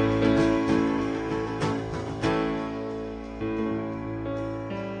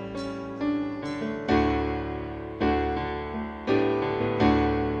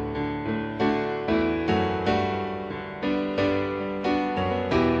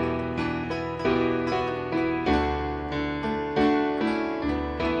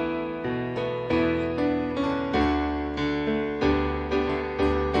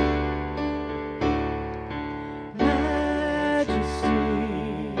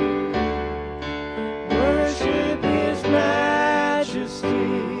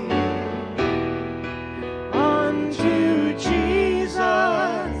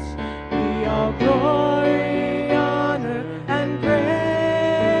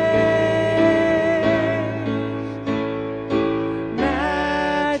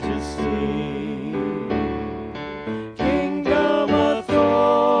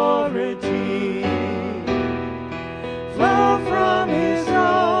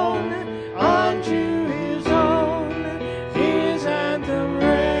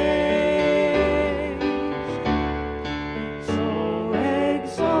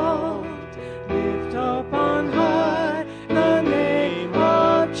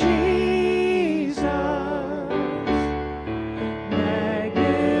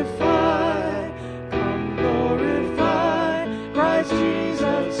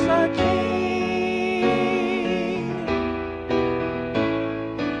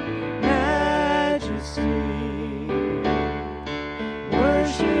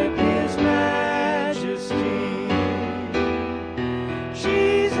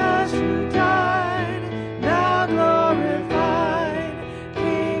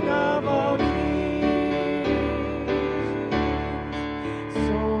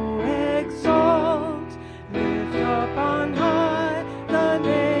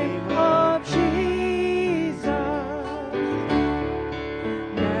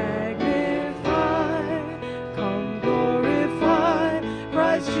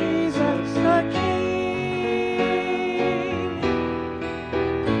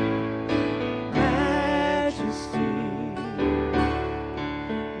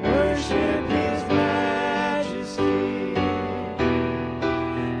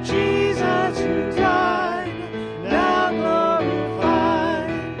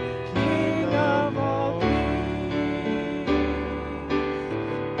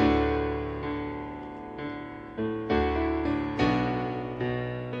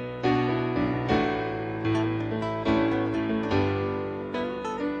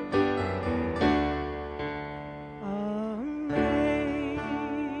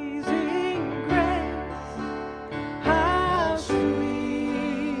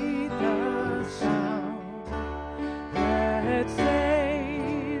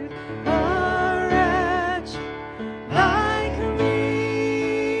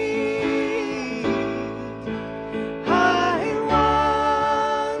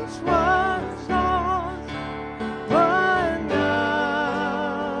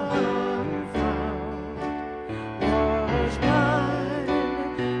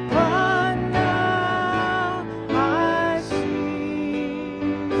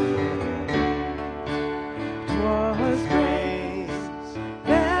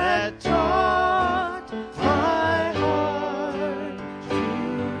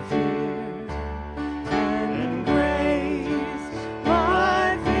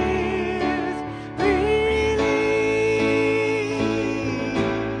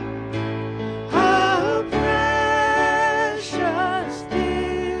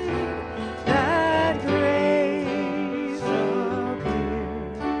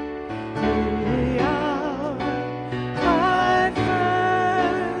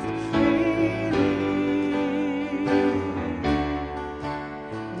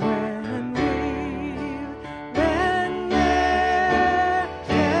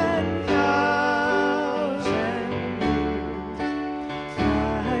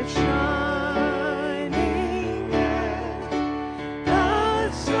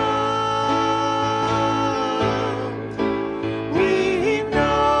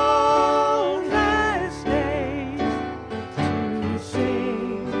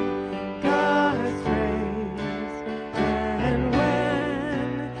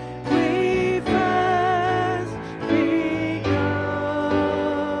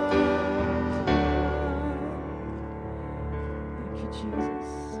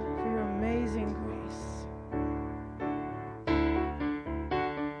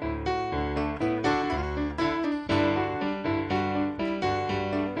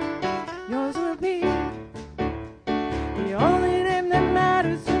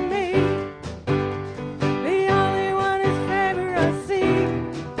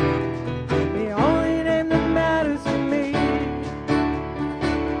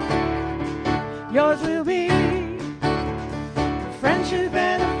 friendship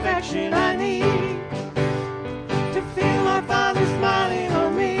and affection I need to feel my Father smiling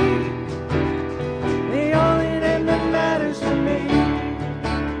on me, the only name that matters to me.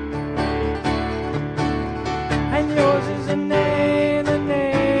 And yours is the name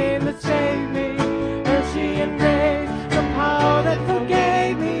that saved me, mercy and grace, the power that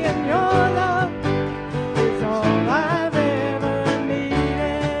forgave me, and your love is all I've ever needed.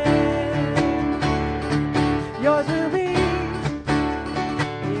 Yours will be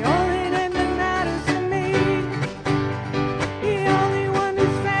the only name that matters to me, the only one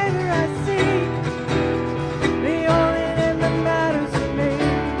whose favor I seek, the only name that matters to me.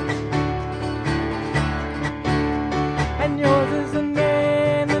 And yours is the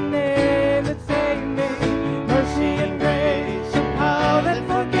name that saved me, mercy and grace, the power that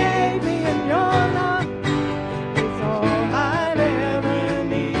forgave me, and your love is all I've ever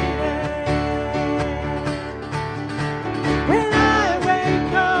needed. When I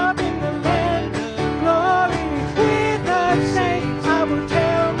wake up in the land of glory with the saints, I will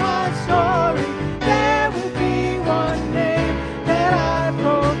tell my story. There will be one name that I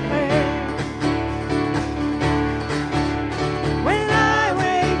proclaim. When I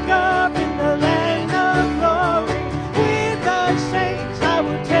wake up in the land of glory with the saints, I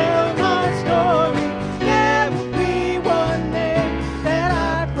will tell my story. There will be one name that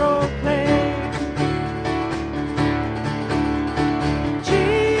I proclaim.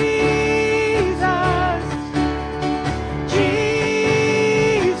 Jesus,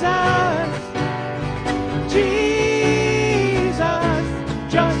 Jesus, Jesus,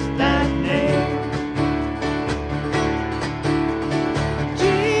 just that name.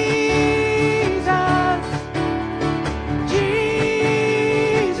 Jesus,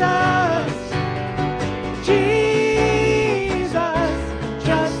 Jesus, Jesus,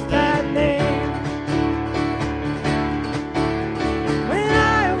 just that name. When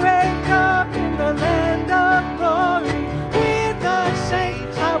I wake up in the land of glory with the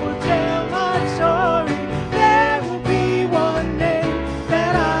saints, I will tell my story. There will be one name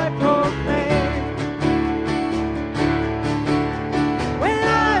that I proclaim. When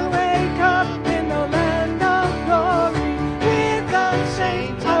I wake up in the land of glory with the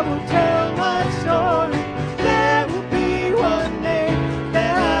saints, I will tell my story. There will be one name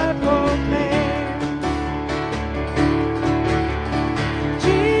that I proclaim.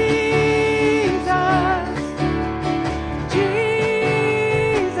 Jesus,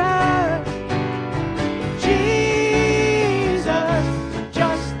 Jesus, Jesus,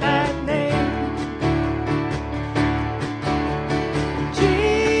 just that name.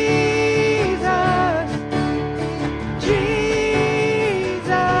 Jesus,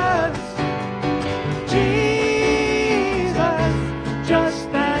 Jesus, Jesus,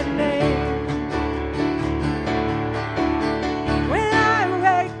 just that name. When I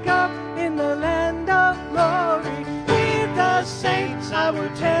wake up in the land of glory with the saints, I will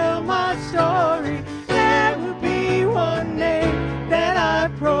tell my story. There will be one name that I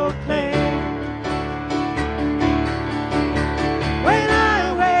proclaim. When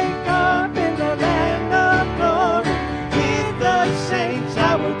I wake up in the land of glory with the saints,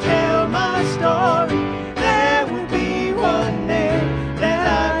 I will tell my story. There will be one name that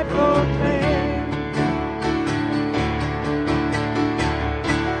I proclaim.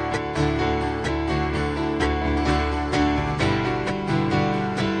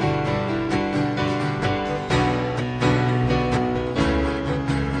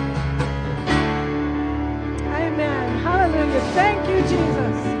 Amen. Hallelujah. Thank you,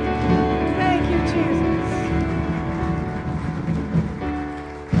 Jesus. Thank you, Jesus.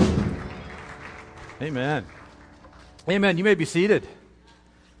 Amen. Amen. You may be seated.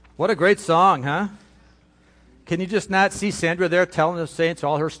 What a great song, huh? Can you just not see Sandra there telling the saints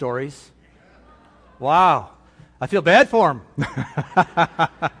all her stories? Wow. I feel bad for him.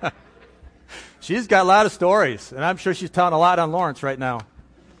 She's got a lot of stories, and I'm sure she's telling a lot on Lawrence right now.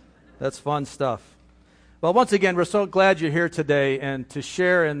 That's fun stuff. Well, once again, we're so glad you're here today and to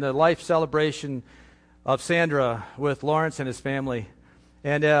share in the life celebration of Sandra with Lawrence and his family.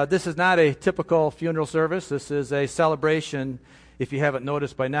 And this is not a typical funeral service. This is a celebration, if you haven't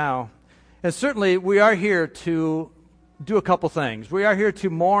noticed by now. And certainly, we are here to do a couple things. We are here to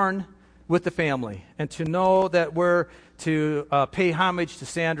mourn with the family and to know that we're to pay homage to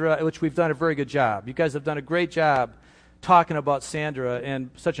Sandra, which we've done a very good job. You guys have done a great job talking about Sandra and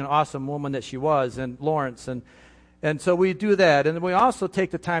such an awesome woman that she was, and Lawrence. And so we do that. And then we also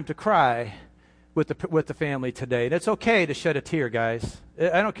take the time to cry with the family today. And it's okay to shed a tear, guys.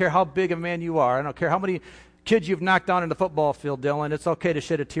 I don't care how big a man you are. I don't care how many kids you've knocked down in the football field, Dylan. It's okay to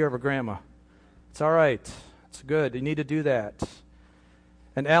shed a tear over grandma. It's all right. It's good. You need to do that.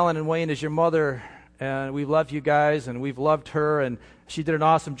 And Alan and Wayne is your mother, and we love you guys, and we've loved her, and she did an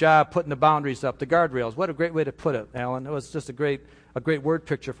awesome job putting the boundaries up, the guardrails. What a great way to put it, Alan. It was just a great word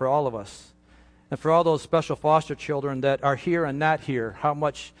picture for all of us. And for all those special foster children that are here and not here, how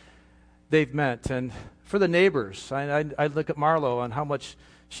much they've meant. And for the neighbors, I look at Marlo and how much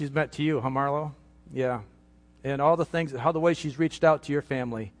she's meant to you, huh, Marlo? Yeah. And all the things, how the way she's reached out to your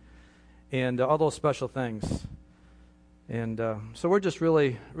family, and all those special things. And so we're just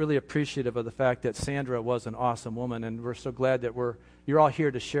really, really appreciative of the fact that Sandra was an awesome woman, and we're so glad that you're all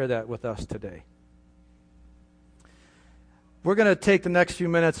here to share that with us today. We're going to take the next few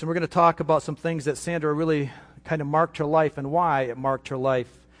minutes, and we're going to talk about some things that Sandra really kind of marked her life and why it marked her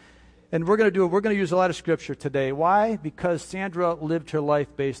life. And we're going to use a lot of scripture today. Why? Because Sandra lived her life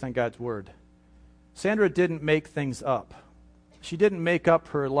based on God's word. Sandra didn't make things up. She didn't make up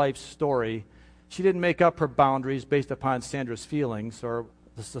her life story. She didn't make up her boundaries based upon Sandra's feelings or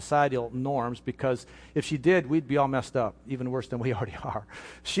the societal norms, because if she did, we'd be all messed up, even worse than we already are.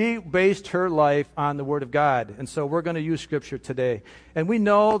 She based her life on the Word of God, and so we're going to use Scripture today. And we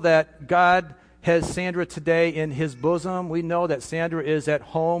know that God has Sandra today in His bosom. We know that Sandra is at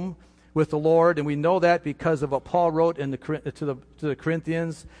home with the Lord, and we know that because of what Paul wrote to the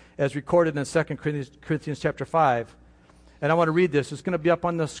Corinthians, as recorded in 2 Corinthians chapter 5. And I want to read this. It's going to be up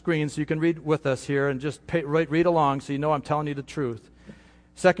on the screen, so you can read with us here and just read along so you know I'm telling you the truth.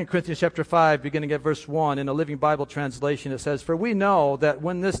 2 Corinthians chapter 5, beginning at verse 1, in the Living Bible translation, it says, "For we know that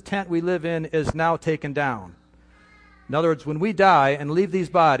when this tent we live in is now taken down," in other words, when we die and leave these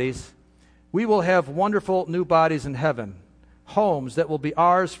bodies, "we will have wonderful new bodies in heaven, homes that will be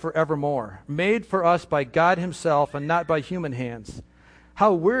ours forevermore, made for us by God Himself and not by human hands.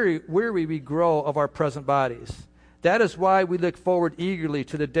 How weary we grow of our present bodies. That is why we look forward eagerly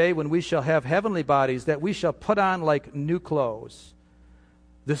to the day when we shall have heavenly bodies that we shall put on like new clothes.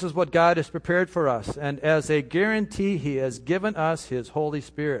 This is what God has prepared for us, and as a guarantee He has given us His Holy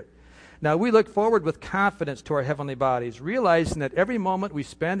Spirit. Now we look forward with confidence to our heavenly bodies, realizing that every moment we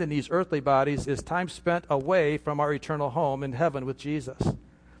spend in these earthly bodies is time spent away from our eternal home in heaven with Jesus.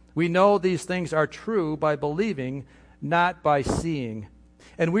 We know these things are true by believing, not by seeing.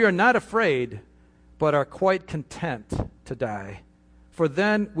 And we are not afraid, but are quite content to die, for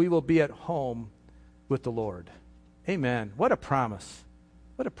then we will be at home with the Lord." Amen. What a promise.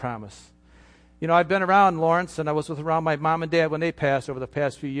 What a promise. You know, I've been around Lawrence, and I was around my mom and dad when they passed over the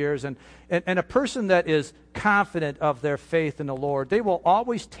past few years, and a person that is confident of their faith in the Lord, they will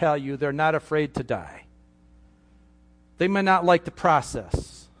always tell you they're not afraid to die. They may not like the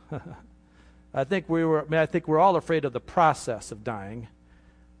process. I think we're all afraid of the process of dying.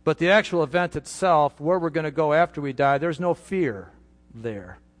 But the actual event itself, where we're going to go after we die, there's no fear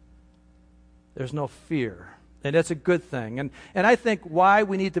there. There's no fear. And that's a good thing. And I think why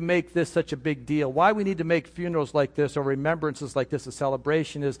we need to make this such a big deal, why we need to make funerals like this or remembrances like this a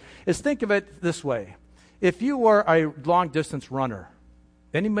celebration is think of it this way. If you were a long-distance runner,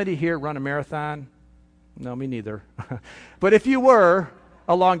 anybody here run a marathon? No, me neither. But if you were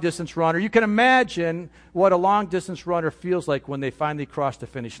a long-distance runner, you can imagine what a long-distance runner feels like when they finally cross the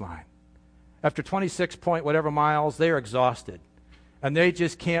finish line. After 26 point whatever miles, they are exhausted. And they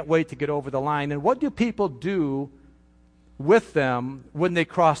just can't wait to get over the line. And what do people do with them when they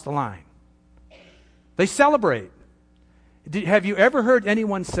cross the line? They celebrate. Have you ever heard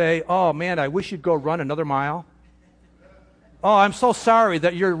anyone say, "Oh man, I wish you'd go run another mile"? "Oh, I'm so sorry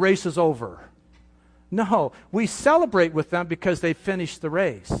that your race is over." No, we celebrate with them because they finished the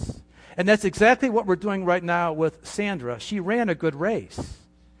race. And that's exactly what we're doing right now with Sandra. She ran a good race.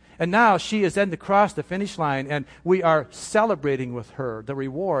 And now she is then to cross the finish line, and we are celebrating with her the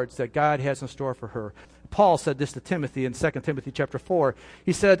rewards that God has in store for her. Paul said this to Timothy in 2 Timothy chapter 4.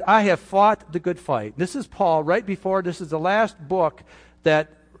 He said, "I have fought the good fight." This is Paul right before, this is the last book the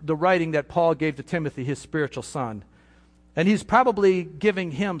writing that Paul gave to Timothy, his spiritual son. And he's probably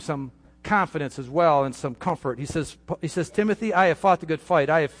giving him some confidence as well and some comfort. He says, "Timothy, I have fought the good fight.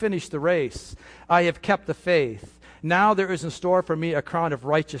 I have finished the race. I have kept the faith. Now there is in store for me a crown of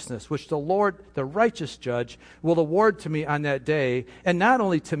righteousness, which the Lord, the righteous judge, will award to me on that day, and not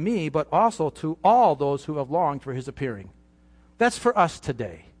only to me, but also to all those who have longed for His appearing." That's for us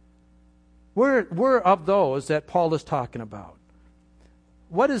today. We're of those that Paul is talking about.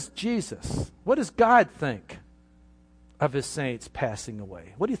 What does God think of His saints passing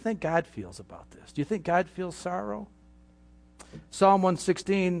away? What do you think God feels about this? Do you think God feels sorrow? Psalm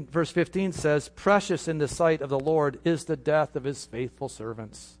 116, verse 15 says, "Precious in the sight of the Lord is the death of His faithful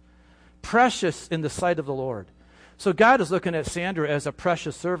servants." Precious in the sight of the Lord. So God is looking at Sandra as a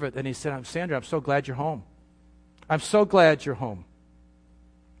precious servant, and He said, "Sandra, I'm so glad you're home. I'm so glad you're home."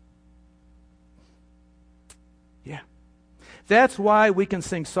 That's why we can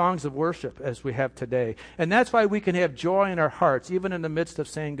sing songs of worship as we have today. And that's why we can have joy in our hearts, even in the midst of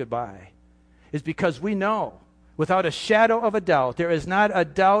saying goodbye. Is because we know, without a shadow of a doubt, there is not a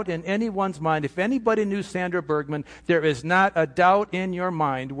doubt in anyone's mind. If anybody knew Sandra Bergmann, there is not a doubt in your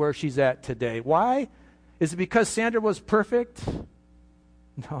mind where she's at today. Why? Is it because Sandra was perfect?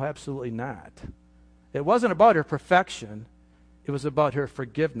 No, absolutely not. It wasn't about her perfection. It was about her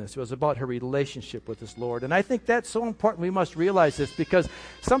forgiveness. It was about her relationship with this Lord. And I think that's so important. We must realize this, because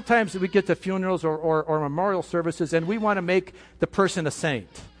sometimes we get to funerals or memorial services and we want to make the person a saint.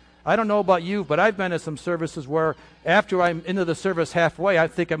 I don't know about you, but I've been to some services where after I'm into the service halfway, I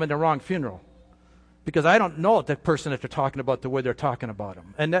think I'm in the wrong funeral, because I don't know that person that they're talking about the way they're talking about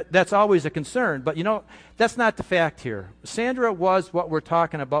him. And that's always a concern. But, that's not the fact here. Sandra was what we're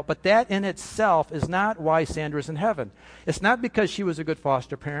talking about, but that in itself is not why Sandra's in heaven. It's not because she was a good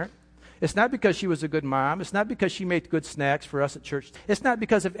foster parent. It's not because she was a good mom. It's not because she made good snacks for us at church. It's not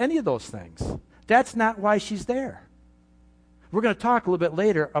because of any of those things. That's not why she's there. We're going to talk a little bit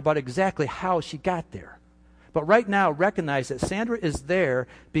later about exactly how she got there. But right now, recognize that Sandra is there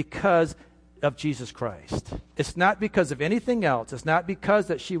because of Jesus Christ. It's not because of anything else. It's not because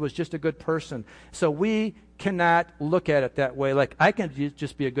that she was just a good person. So we cannot look at it that way, like I can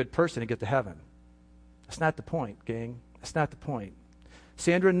just be a good person and get to heaven. That's not the point, gang. That's not the point.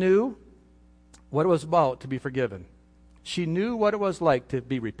 Sandra knew what it was about to be forgiven. She knew what it was like to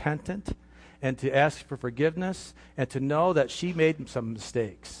be repentant and to ask for forgiveness and to know that she made some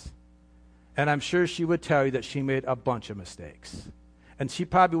mistakes. And I'm sure she would tell you that she made a bunch of mistakes. And she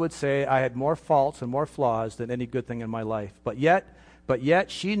probably would say, I had more faults and more flaws than any good thing in my life. But yet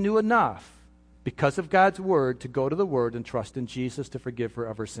she knew enough, because of God's word, to go to the word and trust in Jesus to forgive her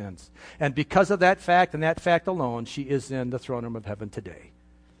of her sins. And because of that fact and that fact alone, she is in the throne room of heaven today.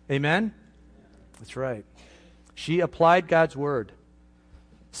 Amen? That's right. She applied God's word.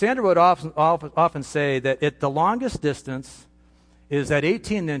 Sandra would often say that the longest distance is at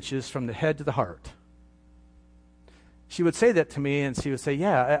 18 inches from the head to the heart. She would say that to me, and she would say,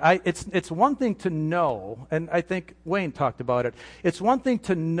 it's one thing to know, and I think Wayne talked about it. It's one thing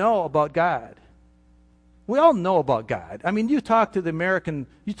to know about God. We all know about God. I mean, you talk to the American,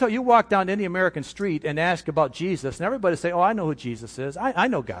 you walk down any American street and ask about Jesus, and everybody say, I know who Jesus is. I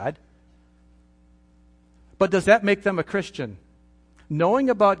know God. But does that make them a Christian? Knowing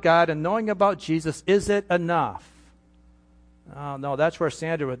about God and knowing about Jesus, is it enough? Oh, no, that's where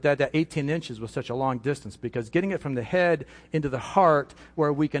Sandra, that 18 inches was such a long distance, because getting it from the head into the heart,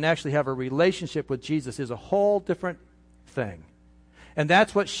 where we can actually have a relationship with Jesus, is a whole different thing. And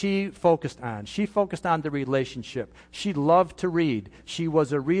that's what she focused on. She focused on the relationship. She loved to read. She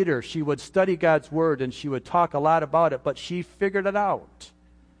was a reader. She would study God's word, and she would talk a lot about it, but she figured it out.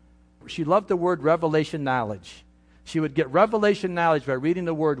 She loved the word revelation knowledge. She would get revelation knowledge by reading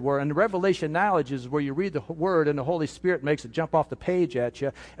the word. And revelation knowledge is where you read the word and the Holy Spirit makes it jump off the page at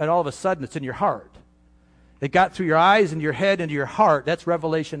you, and all of a sudden it's in your heart. It got through your eyes and your head into your heart. That's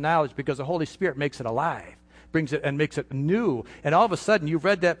revelation knowledge, because the Holy Spirit makes it alive, brings it and makes it new. And all of a sudden you've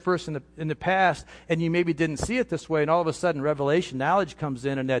read that verse in the past, and you maybe didn't see it this way, and all of a sudden revelation knowledge comes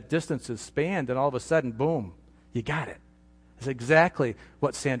in, and that distance is spanned, and all of a sudden, boom, you got it. It's exactly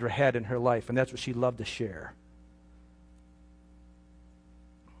what Sandra had in her life, and that's what she loved to share.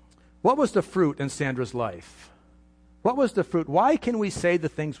 What was the fruit in Sandra's life? What was the fruit? Why can we say the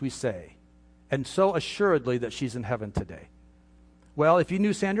things we say, and so assuredly that she's in heaven today? Well, if you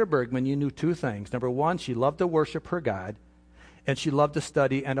knew Sandra Bergmann, you knew two things. Number one, she loved to worship her God, and she loved to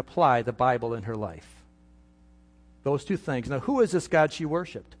study and apply the Bible in her life. Those two things. Now, who is this God she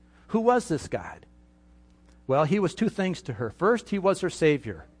worshiped? Who was this God? Well, he was two things to her. First, he was her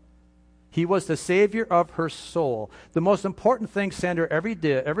Savior. He was the Savior of her soul. The most important thing Sandra ever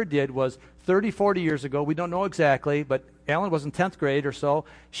did was 30, 40 years ago. We don't know exactly, but Ellen was in 10th grade or so.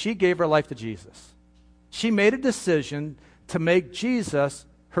 She gave her life to Jesus. She made a decision to make Jesus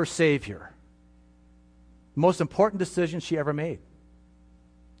her Savior. Most important decision she ever made.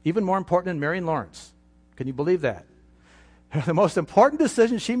 Even more important than Mary and Lawrence. Can you believe that? The most important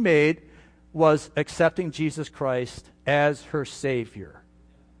decision she made was accepting Jesus Christ as her Savior.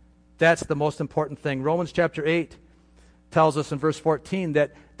 That's the most important thing. Romans chapter 8 tells us in verse 14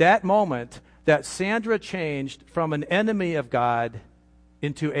 that moment that Sandra changed from an enemy of God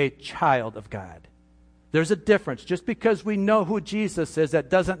into a child of God. There's a difference. Just because we know who Jesus is,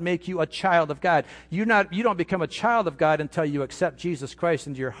 that doesn't make you a child of God. You don't become a child of God until you accept Jesus Christ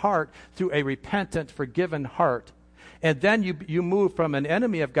into your heart through a repentant, forgiven heart. And then you move from an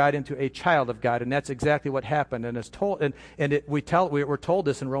enemy of God into a child of God, and that's exactly what happened. And it's told, we're told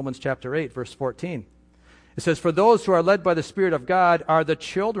this in Romans chapter 8, verse 14. It says, for those who are led by the Spirit of God are the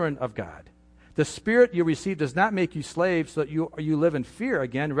children of God. The Spirit you received does not make you slaves so that you live in fear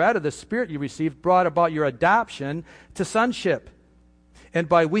again. Rather, the Spirit you received brought about your adoption to sonship. And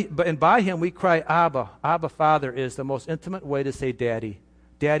by him we cry, Abba. Abba, Father is the most intimate way to say Daddy.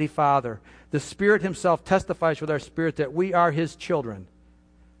 Daddy, Father. The Spirit himself testifies with our spirit that we are his children.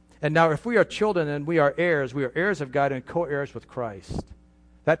 And now if we are children and we are heirs of God and co-heirs with Christ.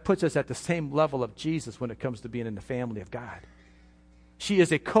 That puts us at the same level of Jesus when it comes to being in the family of God. She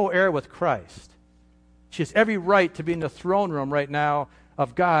is a co-heir with Christ. She has every right to be in the throne room right now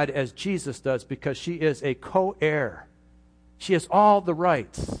of God as Jesus does because she is a co-heir. She has all the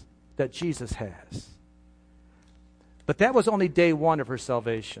rights that Jesus has. But that was only day one of her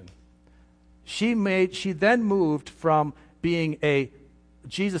salvation. She then moved from being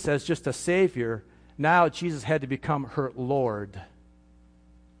Jesus as just a Savior. Now Jesus had to become her Lord.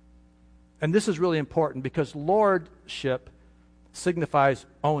 And this is really important because lordship signifies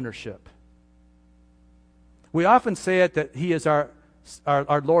ownership. We often say it that he is our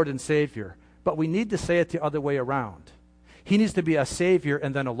Lord and Savior, but we need to say it the other way around. He needs to be a Savior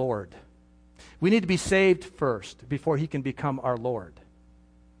and then a Lord. We need to be saved first before he can become our Lord.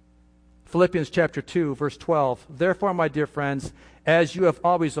 Philippians chapter 2, verse 12. Therefore, my dear friends, as you have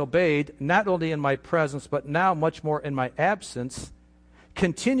always obeyed, not only in my presence, but now much more in my absence,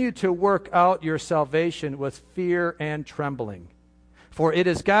 continue to work out your salvation with fear and trembling. For it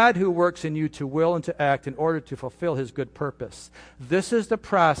is God who works in you to will and to act in order to fulfill his good purpose. This is the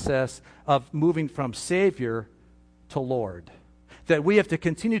process of moving from Savior to Lord. That we have to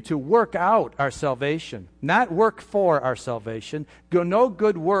continue to work out our salvation, not work for our salvation. No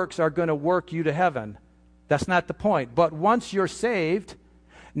good works are going to work you to heaven. That's not the point. But once you're saved,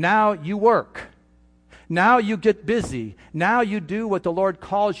 now you work. Now you get busy. Now you do what the Lord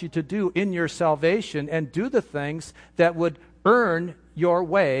calls you to do in your salvation and do the things that would earn your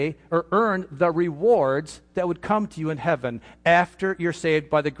way or earn the rewards that would come to you in heaven after you're saved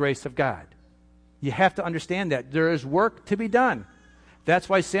by the grace of God. You have to understand that. There is work to be done. That's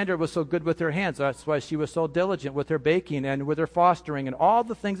why Sandra was so good with her hands. That's why she was so diligent with her baking and with her fostering and all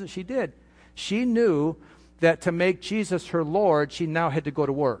the things that she did. She knew that to make Jesus her Lord, she now had to go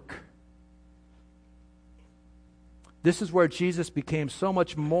to work. This is where Jesus became so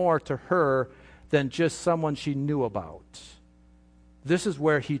much more to her than just someone she knew about. This is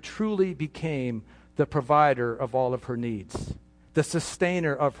where he truly became the provider of all of her needs, the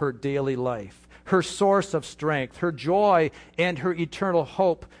sustainer of her daily life, her source of strength, her joy, and her eternal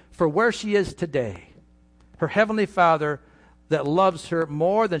hope for where she is today. Her heavenly Father that loves her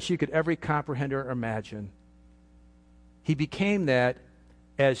more than she could ever comprehend or imagine. He became that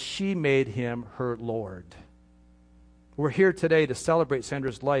as she made him her Lord. We're here today to celebrate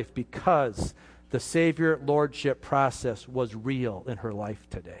Sandra's life because the Savior Lordship process was real in her life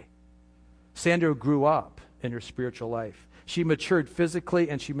today. Sandra grew up in her spiritual life. She matured physically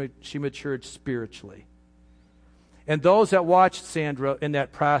and she matured spiritually. And those that watched Sandra in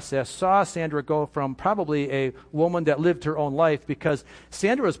that process saw Sandra go from probably a woman that lived her own life, because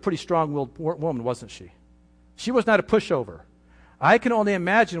Sandra was a pretty strong-willed woman, wasn't she? She was not a pushover. I can only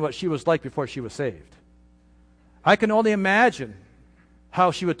imagine what she was like before she was saved. I can only imagine how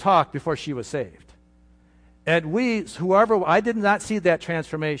she would talk before she was saved. And I did not see that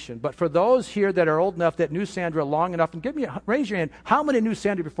transformation. But for those here that are old enough that knew Sandra long enough, and raise your hand, how many knew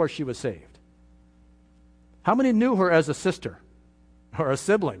Sandra before she was saved? How many knew her as a sister or a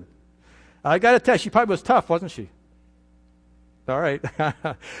sibling? I got to tell you, she probably was tough, wasn't she? All right.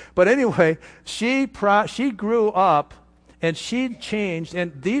 But anyway, she grew up and she changed,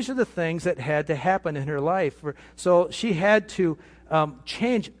 and these are the things that had to happen in her life. So she had to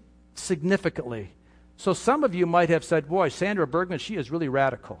change significantly. So some of you might have said, boy, Sandra Bergmann, she is really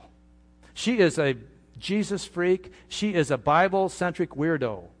radical. She is a Jesus freak. She is a Bible-centric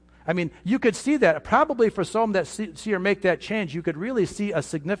weirdo. I mean, you could see that. Probably for some that see her make that change, you could really see a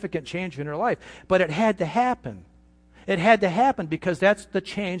significant change in her life. But it had to happen. It had to happen because that's the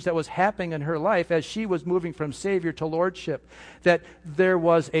change that was happening in her life as she was moving from Savior to Lordship, that there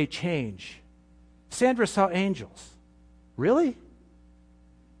was a change. Sandra saw angels. Really?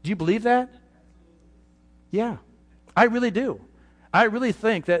 Do you believe that? Yeah, I really do. I really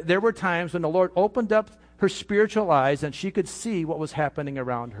think that there were times when the Lord opened up her spiritual eyes and she could see what was happening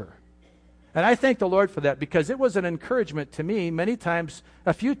around her. And I thank the Lord for that, because it was an encouragement to me many times,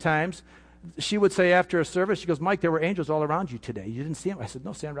 a few times. She would say after a service, she goes, Mike, there were angels all around you today. You didn't see them? I said,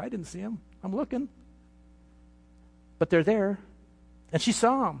 no, Sandra, I didn't see them. I'm looking. But they're there. And she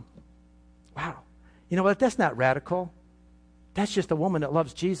saw them. Wow. You know what? That's not radical. That's just a woman that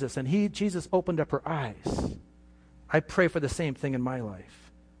loves Jesus, and Jesus opened up her eyes. I pray for the same thing in my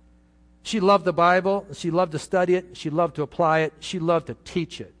life. She loved the Bible. She loved to study it. She loved to apply it. She loved to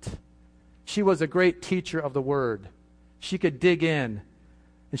teach it. She was a great teacher of the Word. She could dig in,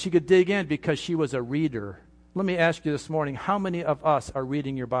 and she could dig in because she was a reader. Let me ask you this morning, how many of us are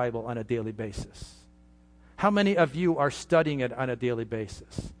reading your Bible on a daily basis? How many of you are studying it on a daily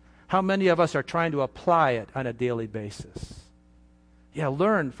basis? How many of us are trying to apply it on a daily basis? Yeah,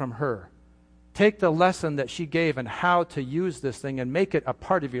 learn from her. Take the lesson that she gave and how to use this thing and make it a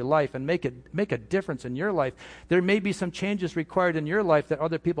part of your life and make a difference in your life. There may be some changes required in your life that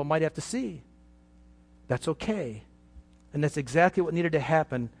other people might have to see. That's okay. And that's exactly what needed to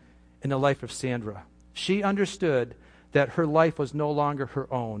happen in the life of Sandra. She understood that her life was no longer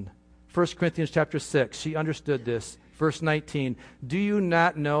her own. 1 Corinthians chapter 6, she understood this. Verse 19, do you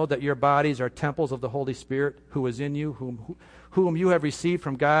not know that your bodies are temples of the Holy Spirit who is in you, whom you have received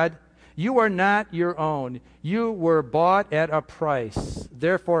from God? You are not your own. You were bought at a price.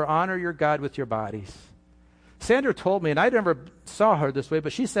 Therefore, honor your God with your bodies. Sandra told me, and I never saw her this way,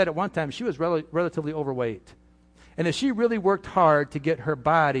 but she said at one time she was relatively overweight. And if she really worked hard to get her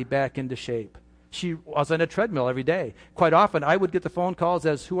body back into shape, she was on a treadmill every day. Quite often, I would get the phone calls,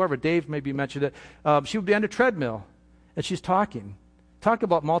 as whoever, Dave maybe mentioned it, she would be on a treadmill, and she's talking. Talk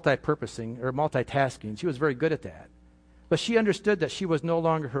about multi-purposing or multitasking. She was very good at that. But she understood that she was no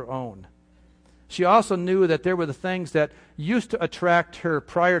longer her own. She also knew that there were the things that used to attract her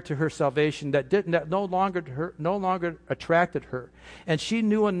prior to her salvation that no longer attracted her. And she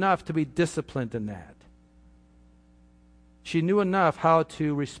knew enough to be disciplined in that. She knew enough how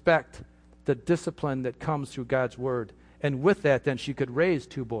to respect the discipline that comes through God's Word. And with that, then, she could raise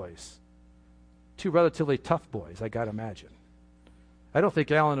two boys. Two relatively tough boys, I got to imagine. I don't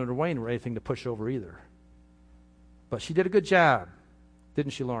think Alan and Wayne were anything to push over either. But she did a good job,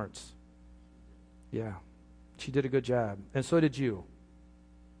 didn't she, Lawrence? Yeah, she did a good job. And so did you.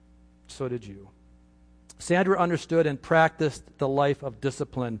 So did you. Sandra understood and practiced the life of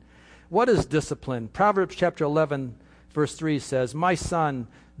discipline. What is discipline? Proverbs chapter 11, verse 3 says, my son,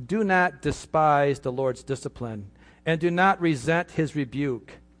 do not despise the Lord's discipline, and do not resent his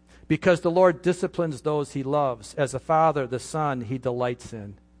rebuke, because the Lord disciplines those he loves. As a father, the son he delights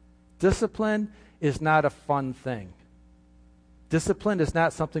in. Discipline is not a fun thing. Discipline is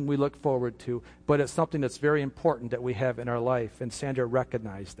not something we look forward to, but it's something that's very important that we have in our life, and Sandra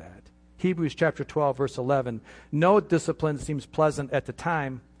recognized that. Hebrews chapter 12, verse 11, no discipline seems pleasant at the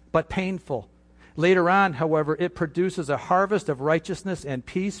time, but painful. Later on, however, it produces a harvest of righteousness and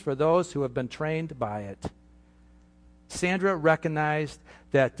peace for those who have been trained by it. Sandra recognized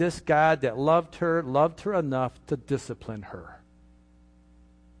that this God that loved her enough to discipline her.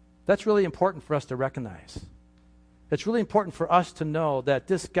 That's really important for us to recognize. It's really important for us to know that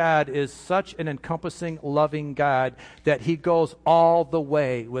this God is such an encompassing, loving God that he goes all the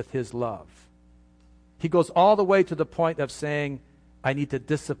way with his love. He goes all the way to the point of saying, I need to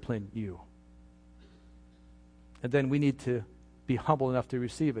discipline you. And then we need to be humble enough to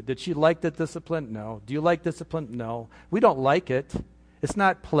receive it. Did she like the discipline? No. Do you like discipline? No. We don't like it. It's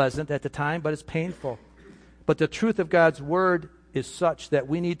not pleasant at the time, but it's painful. But the truth of God's word is such that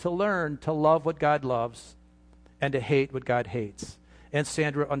we need to learn to love what God loves and to hate what God hates. And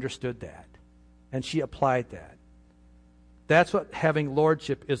Sandra understood that. And she applied that. That's what having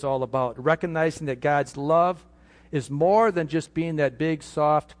lordship is all about. Recognizing that God's love is more than just being that big,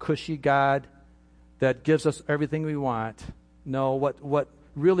 soft, cushy God that gives us everything we want. No, what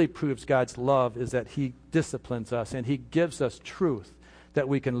really proves God's love is that he disciplines us and he gives us truth that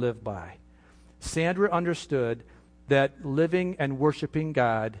we can live by. Sandra understood that living and worshiping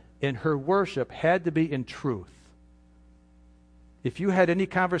God in her worship had to be in truth. If you had any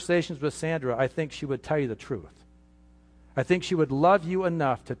conversations with Sandra, I think she would tell you the truth. I think she would love you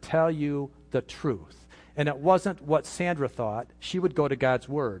enough to tell you the truth. And it wasn't what Sandra thought. She would go to God's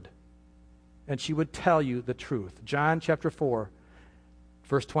word. And she would tell you the truth. John chapter 4,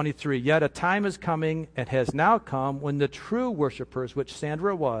 verse 23. Yet a time is coming and has now come when the true worshipers, which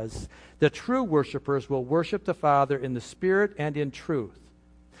Sandra was, the true worshipers will worship the Father in the Spirit and in truth.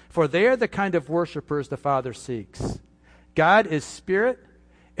 For they are the kind of worshipers the Father seeks. God is Spirit,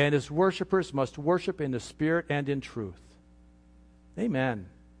 and his worshipers must worship in the Spirit and in truth. Amen.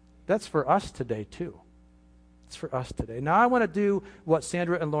 That's for us today, too. It's for us today. Now, I want to do what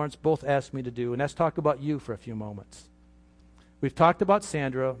Sandra and Lawrence both asked me to do, and that's talk about you for a few moments. We've talked about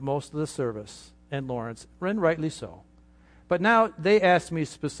Sandra most of the service, and Lawrence, and rightly so. But now they asked me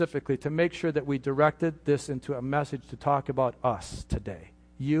specifically to make sure that we directed this into a message to talk about us today,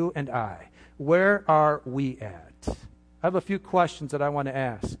 you and I. Where are we at? I have a few questions that I want to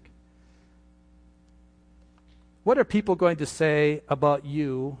ask. What are people going to say about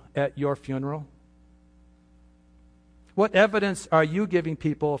you at your funeral? What evidence are you giving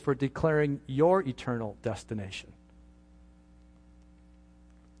people for declaring your eternal destination?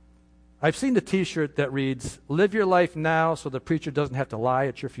 I've seen the t-shirt that reads, "Live your life now so the preacher doesn't have to lie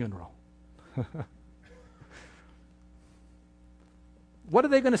at your funeral." What are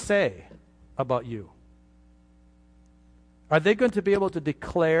they going to say about you? Are they going to be able to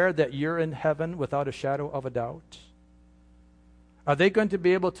declare that you're in heaven without a shadow of a doubt? Are they going to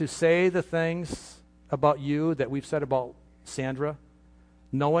be able to say the things about you that we've said about Sandra,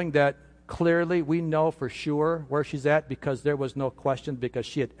 knowing that clearly we know for sure where she's at because there was no question, because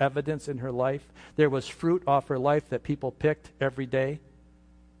she had evidence in her life. There was fruit off her life that people picked every day.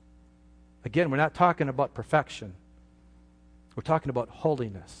 Again, we're not talking about perfection. We're talking about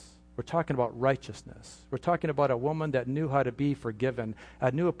holiness. We're talking about righteousness. We're talking about a woman that knew how to be forgiven,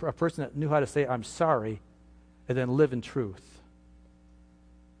 a person that knew how to say, "I'm sorry," and then live in truth.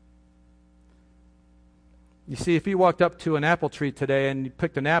 You see, if you walked up to an apple tree today and you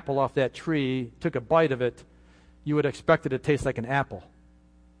picked an apple off that tree, took a bite of it, you would expect it to taste like an apple.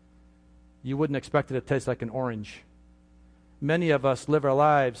 You wouldn't expect it to taste like an orange. Many of us live our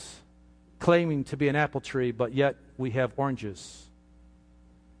lives claiming to be an apple tree, but yet we have oranges.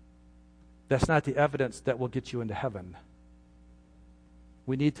 That's not the evidence that will get you into heaven.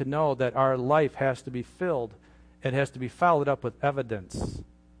 We need to know that our life has to be filled and has to be followed up with evidence.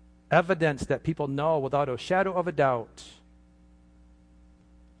 Evidence that people know without a shadow of a doubt.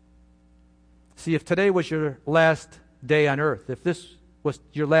 See, if today was your last day on earth, if this was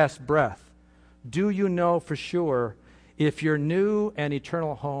your last breath, do you know for sure if your new and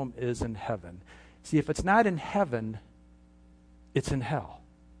eternal home is in heaven? See, if it's not in heaven, it's in hell.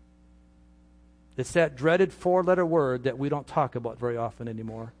 It's that dreaded four-letter word that we don't talk about very often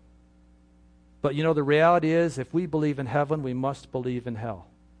anymore. But you know, the reality is, if we believe in heaven, we must believe in hell.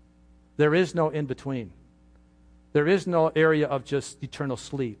 There is no in-between. There is no area of just eternal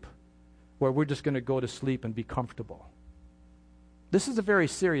sleep where we're just going to go to sleep and be comfortable. This is a very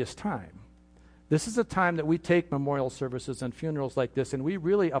serious time. This is a time that we take memorial services and funerals like this, and we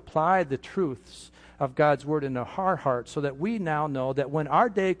really apply the truths of God's Word in our heart so that we now know that when our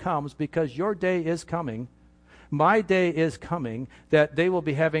day comes, because your day is coming, my day is coming, that they will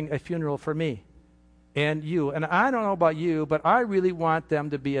be having a funeral for me and you. And I don't know about you, but I really want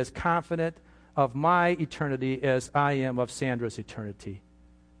them to be as confident of my eternity as I am of Sandra's eternity.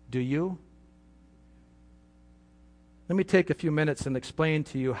 Do you? Let me take a few minutes and explain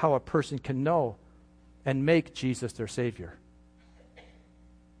to you how a person can know and make Jesus their Savior.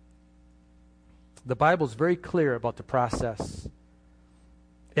 The Bible is very clear about the process.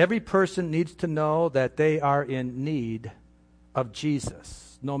 Every person needs to know that they are in need of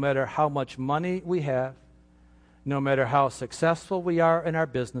Jesus, no matter how much money we have, no matter how successful we are in our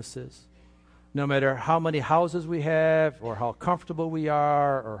businesses, no matter how many houses we have, or how comfortable we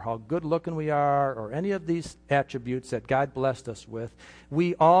are, or how good looking we are, or any of these attributes that God blessed us with,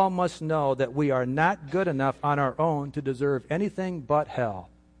 we all must know that we are not good enough on our own to deserve anything but hell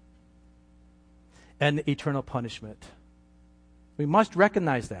and eternal punishment. We must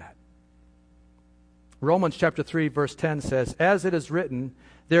recognize that. Romans chapter 3, verse 10 says, "As it is written,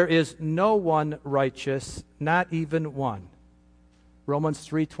 there is no one righteous, not even one." Romans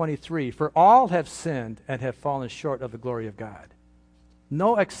 3:23, "For all have sinned and have fallen short of the glory of God."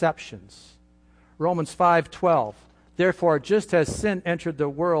 No exceptions. Romans 5:12, "Therefore, just as sin entered the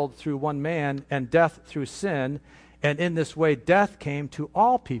world through one man, and death through sin, and in this way death came to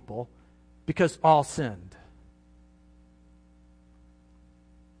all people, because all sinned."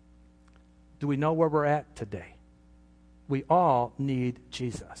 Do we know where we're at today? We all need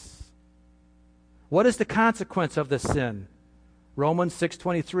Jesus. What is the consequence of this sin? Romans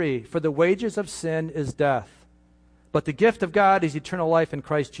 6:23, "For the wages of sin is death, but the gift of God is eternal life in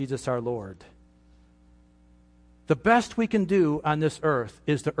Christ Jesus our Lord." The best we can do on this earth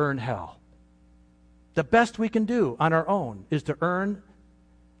is to earn hell. The best we can do on our own is to earn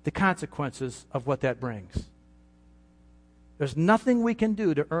the consequences of what that brings. There's nothing we can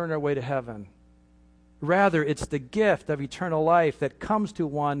do to earn our way to heaven. Rather, it's the gift of eternal life that comes to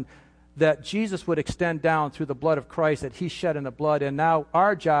one that Jesus would extend down through the blood of Christ that he shed in the blood. And now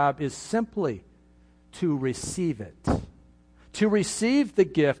our job is simply to receive it. To receive the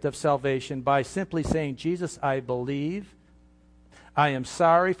gift of salvation by simply saying, "Jesus, I believe. I am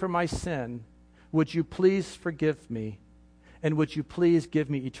sorry for my sin. Would you please forgive me? And would you please give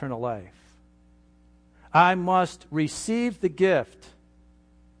me eternal life?" I must receive the gift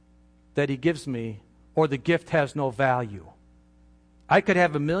that he gives me or the gift has no value. I could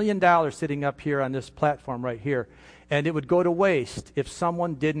have $1 million sitting up here on this platform right here, and it would go to waste if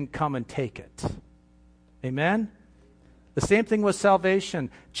someone didn't come and take it. Amen? The same thing with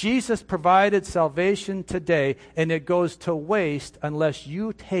salvation. Jesus provided salvation today, and it goes to waste unless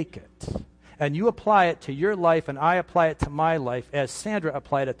you take it. And you apply it to your life, and I apply it to my life, as Sandra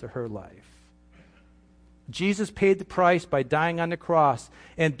applied it to her life. Jesus paid the price by dying on the cross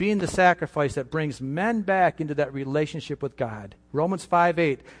and being the sacrifice that brings men back into that relationship with God. Romans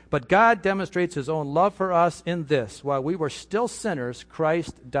 5:8. But God demonstrates his own love for us in this: while we were still sinners,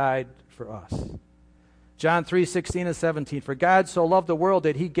 Christ died for us. John 3:16 and 17. For God so loved the world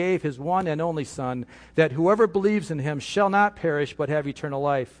that he gave his one and only Son, that whoever believes in him shall not perish but have eternal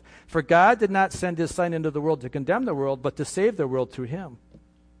life. For God did not send his Son into the world to condemn the world, but to save the world through him.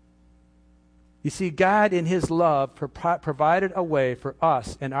 You see, God in his love provided a way for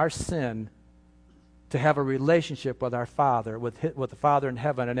us in our sin to have a relationship with our Father, with the Father in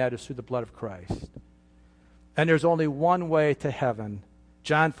heaven, and that is through the blood of Christ. And there's only one way to heaven.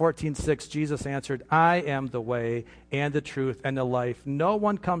 John 14:6, Jesus answered, I am the way and the truth and the life. No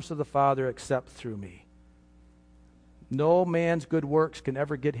one comes to the Father except through me. No man's good works can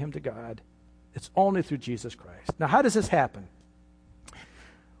ever get him to God. It's only through Jesus Christ. Now, how does this happen?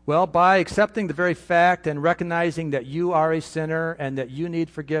 Well, by accepting the very fact and recognizing that you are a sinner and that you need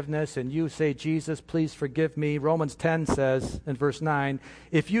forgiveness, and you say, Jesus, please forgive me. Romans 10 says in verse 9,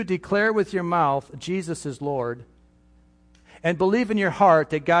 if you declare with your mouth Jesus is Lord and believe in your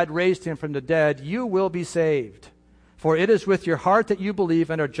heart that God raised him from the dead, you will be saved. For it is with your heart that you believe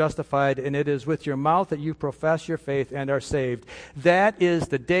and are justified, and it is with your mouth that you profess your faith and are saved. That is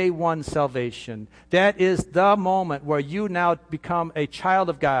the day one salvation. That is the moment where you now become a child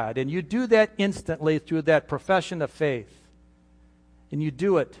of God. And you do that instantly through that profession of faith. And you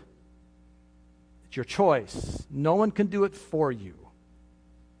do it. It's your choice. No one can do it for you.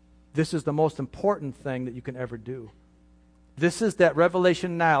 This is the most important thing that you can ever do. This is that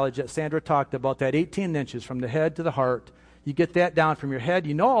revelation knowledge that Sandra talked about, that 18 inches from the head to the heart. You get that down from your head.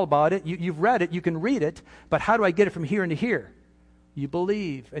 You know all about it. You've read it. You can read it. But how do I get it from here into here? You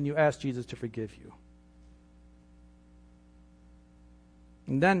believe and you ask Jesus to forgive you.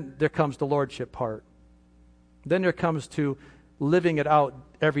 And then there comes the lordship part. Then there comes to living it out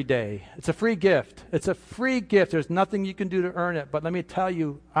every day. It's a free gift. It's a free gift. There's nothing you can do to earn it. But let me tell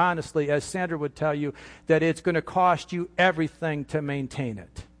you honestly, as Sandra would tell you, that it's going to cost you everything to maintain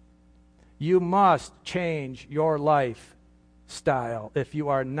it. You must change your lifestyle if you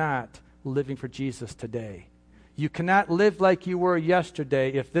are not living for Jesus today. You cannot live like you were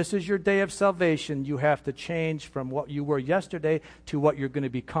yesterday. If this is your day of salvation, you have to change from what you were yesterday to what you're going to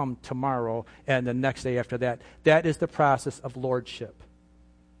become tomorrow and the next day after that. That is the process of lordship.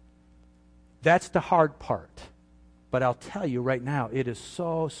 That's the hard part. But I'll tell you right now, it is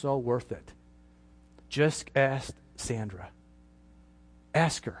so, so worth it. Just ask Sandra.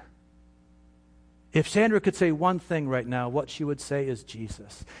 Ask her. If Sandra could say one thing right now, what she would say is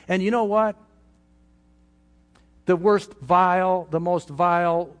Jesus. And you know what? The most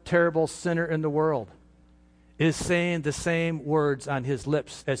vile, terrible sinner in the world is saying the same words on his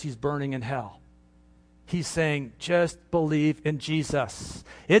lips as he's burning in hell. He's saying, just believe in Jesus.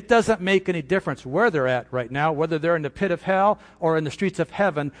 It doesn't make any difference where they're at right now, whether they're in the pit of hell or in the streets of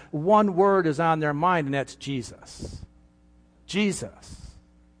heaven. One word is on their mind, and that's Jesus. Jesus.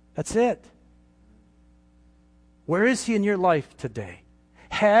 That's it. Where is he in your life today?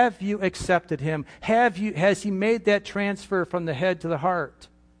 Have you accepted him? Has he made that transfer from the head to the heart?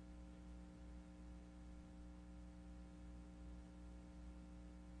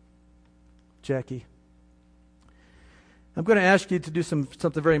 Jackie, I'm going to ask you to do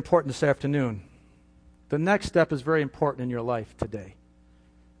something very important this afternoon. The next step is very important in your life today.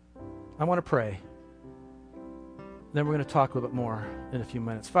 I want to pray. Then we're going to talk a little bit more in a few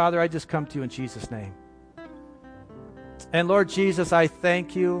minutes. Father, I just come to you in Jesus' name. And Lord Jesus, I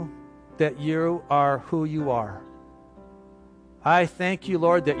thank you that you are who you are. I thank you,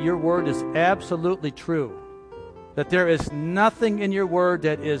 Lord, that your word is absolutely true. That there is nothing in your word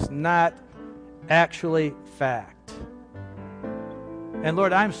that is not actually fact. And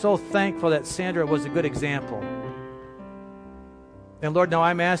Lord, I'm so thankful that Sandra was a good example. And Lord, now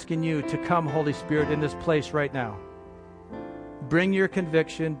I'm asking you to come, Holy Spirit, in this place right now. Bring your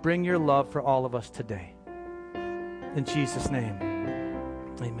conviction, bring your love for all of us today. In Jesus' name,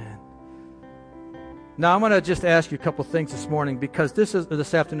 amen. Now I'm going to just ask you a couple things this afternoon, because this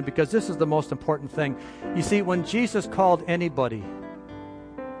is the most important thing. You see, when Jesus called anybody,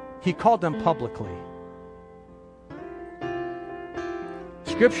 he called them publicly.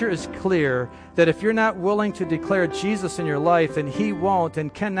 Scripture is clear that if you're not willing to declare Jesus in your life, then he won't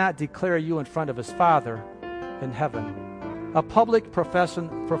and cannot declare you in front of his Father in heaven. A public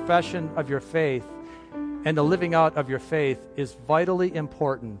profession of your faith and the living out of your faith is vitally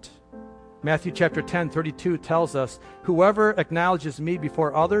important. Matthew chapter 10:32 tells us, "Whoever acknowledges me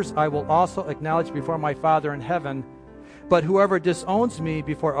before others, I will also acknowledge before my Father in heaven. But whoever disowns me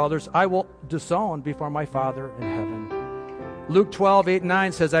before others, I will disown before my Father in heaven." Luke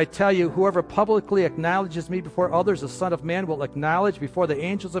 12:8-9 says, "I tell you, whoever publicly acknowledges me before others, the Son of Man will acknowledge before the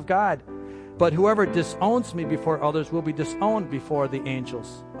angels of God. But whoever disowns me before others will be disowned before the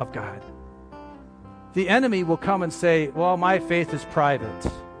angels of God." The enemy will come and say, "Well, my faith is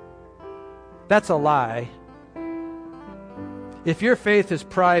private." That's a lie. If your faith is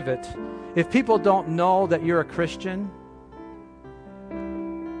private, if people don't know that you're a Christian,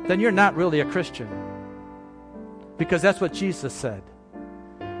 then you're not really a Christian. Because that's what Jesus said.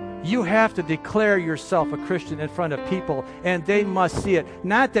 You have to declare yourself a Christian in front of people, and they must see it.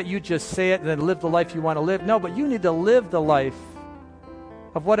 Not that you just say it and then live the life you want to live. No, but you need to live the life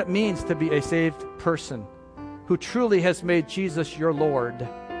of what it means to be a saved person who truly has made Jesus your Lord.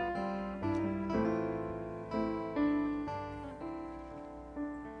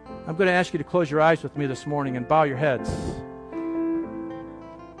 I'm going to ask you to close your eyes with me this morning and bow your heads.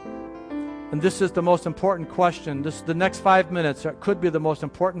 And this is the most important question. The next 5 minutes could be the most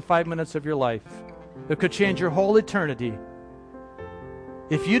important 5 minutes of your life. It could change your whole eternity.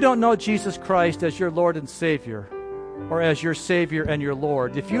 If you don't know Jesus Christ as your Lord and Savior, or as your Savior and your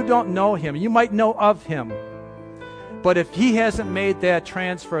Lord, if you don't know him, you might know of him. But if he hasn't made that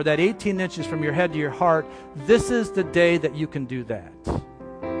transfer, that 18 inches from your head to your heart, this is the day that you can do that.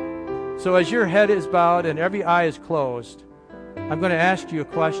 So as your head is bowed and every eye is closed, I'm going to ask you a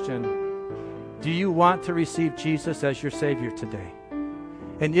question. Do you want to receive Jesus as your Savior today?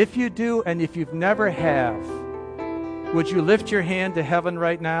 And if you do, and if you've never have, would you lift your hand to heaven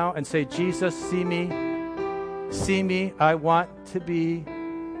right now and say, "Jesus, see me. See me. I want to be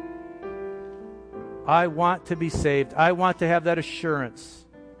saved. I want to have that assurance."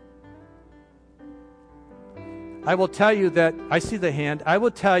 I will tell you that, I see the hand, I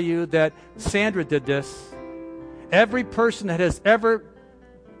will tell you that Sandra did this. Every person that has ever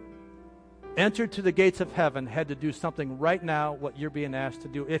entered to the gates of heaven had to do something right now, what you're being asked to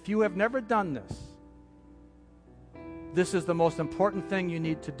do. If you have never done this, this is the most important thing you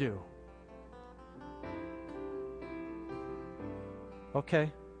need to do. Okay.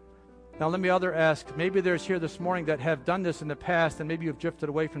 Now let me ask, maybe there's here this morning that have done this in the past, and maybe you've drifted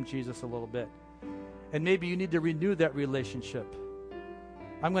away from Jesus a little bit. And maybe you need to renew that relationship.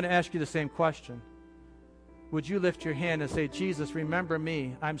 I'm going to ask you the same question. Would you lift your hand and say, "Jesus, remember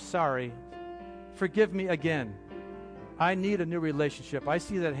me. I'm sorry. Forgive me again. I need a new relationship." I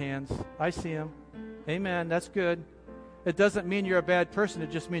see that hands. I see them. Amen. That's good. It doesn't mean you're a bad person.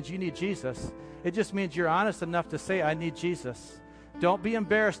 It just means you need Jesus. It just means you're honest enough to say, "I need Jesus." Don't be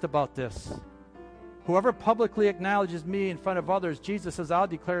embarrassed about this. Whoever publicly acknowledges me in front of others, Jesus says, I'll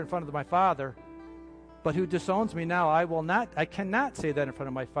declare in front of my Father. But who disowns me now, I cannot say that in front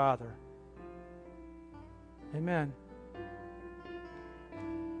of my Father. Amen.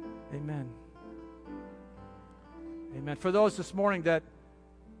 Amen. Amen. For those this morning that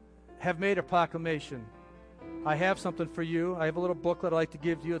have made a proclamation, I have something for you. I have a little booklet I'd like to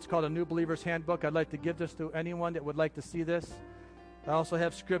give to you. It's called a New Believer's Handbook. I'd like to give this to anyone that would like to see this. I also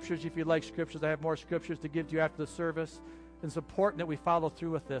have scriptures. If you'd like scriptures, I have more scriptures to give to you after the service. And it's important that we follow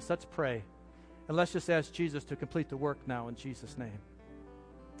through with this. Let's pray. And let's just ask Jesus to complete the work now in Jesus' name.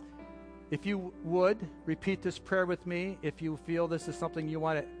 If you would, repeat this prayer with me if you feel this is something you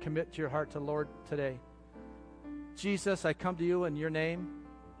want to commit to your heart to the Lord today. Jesus, I come to you in your name.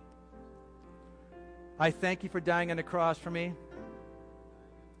 I thank you for dying on the cross for me.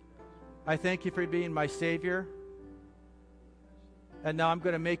 I thank you for being my Savior. And now I'm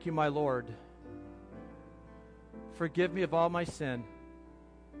going to make you my Lord. Forgive me of all my sin.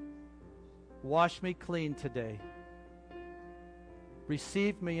 Wash me clean today.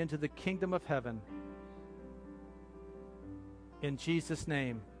 Receive me into the kingdom of heaven. In Jesus'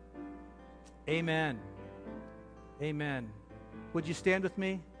 name. Amen. Amen. Would you stand with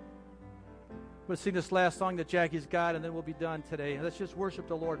me? We'll sing this last song that Jackie's got, and then we'll be done today. And let's just worship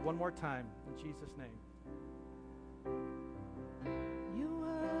the Lord one more time in Jesus' name. You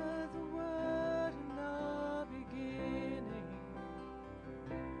were the Word in the beginning,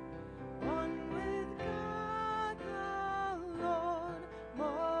 one with God the Lord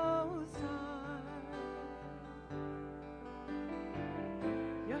Most High.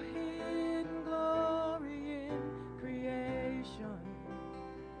 Your hidden glory in creation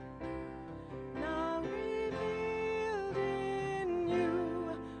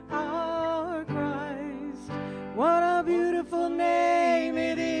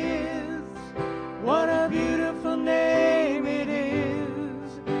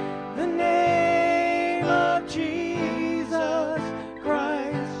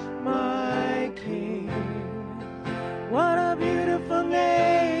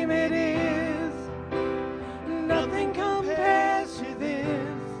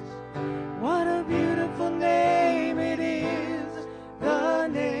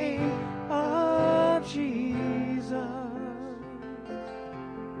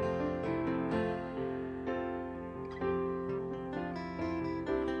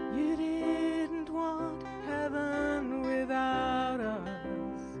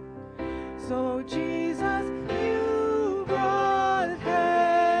So Jesus, you brought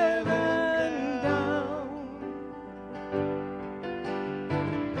heaven down.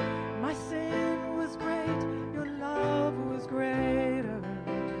 My sin was great, your love was greater.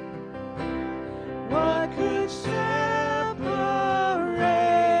 What could separate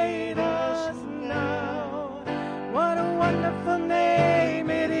us now? What a wonderful name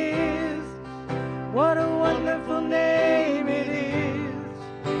it is. What a wonderful name it is.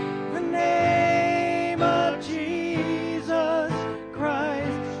 The name of Jesus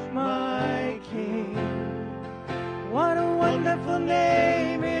Christ, my King. What a wonderful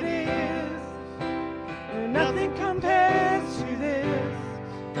name it is. Nothing compares to this.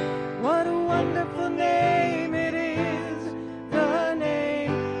 What a wonderful name it is, the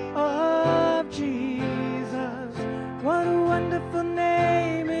name of Jesus. What a wonderful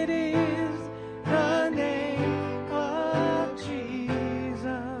name it is, the name of Jesus.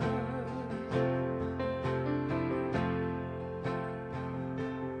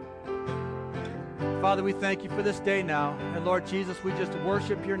 Father, we thank you for this day now. And Lord Jesus, we just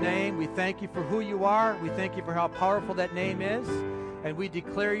worship your name. We thank you for who you are. We thank you for how powerful that name is. And we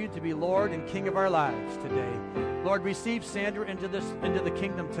declare you to be Lord and King of our lives today. Lord, receive Sandra into the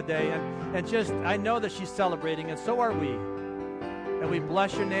kingdom today. And just, I know that she's celebrating, and so are we. And we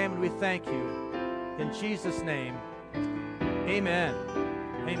bless your name and we thank you. In Jesus' name, amen.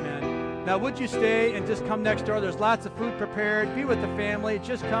 Amen. Now, would you stay and just come next door? There's lots of food prepared. Be with the family.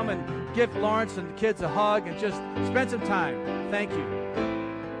 Just come and give Lawrence and the kids a hug and just spend some time. Thank you.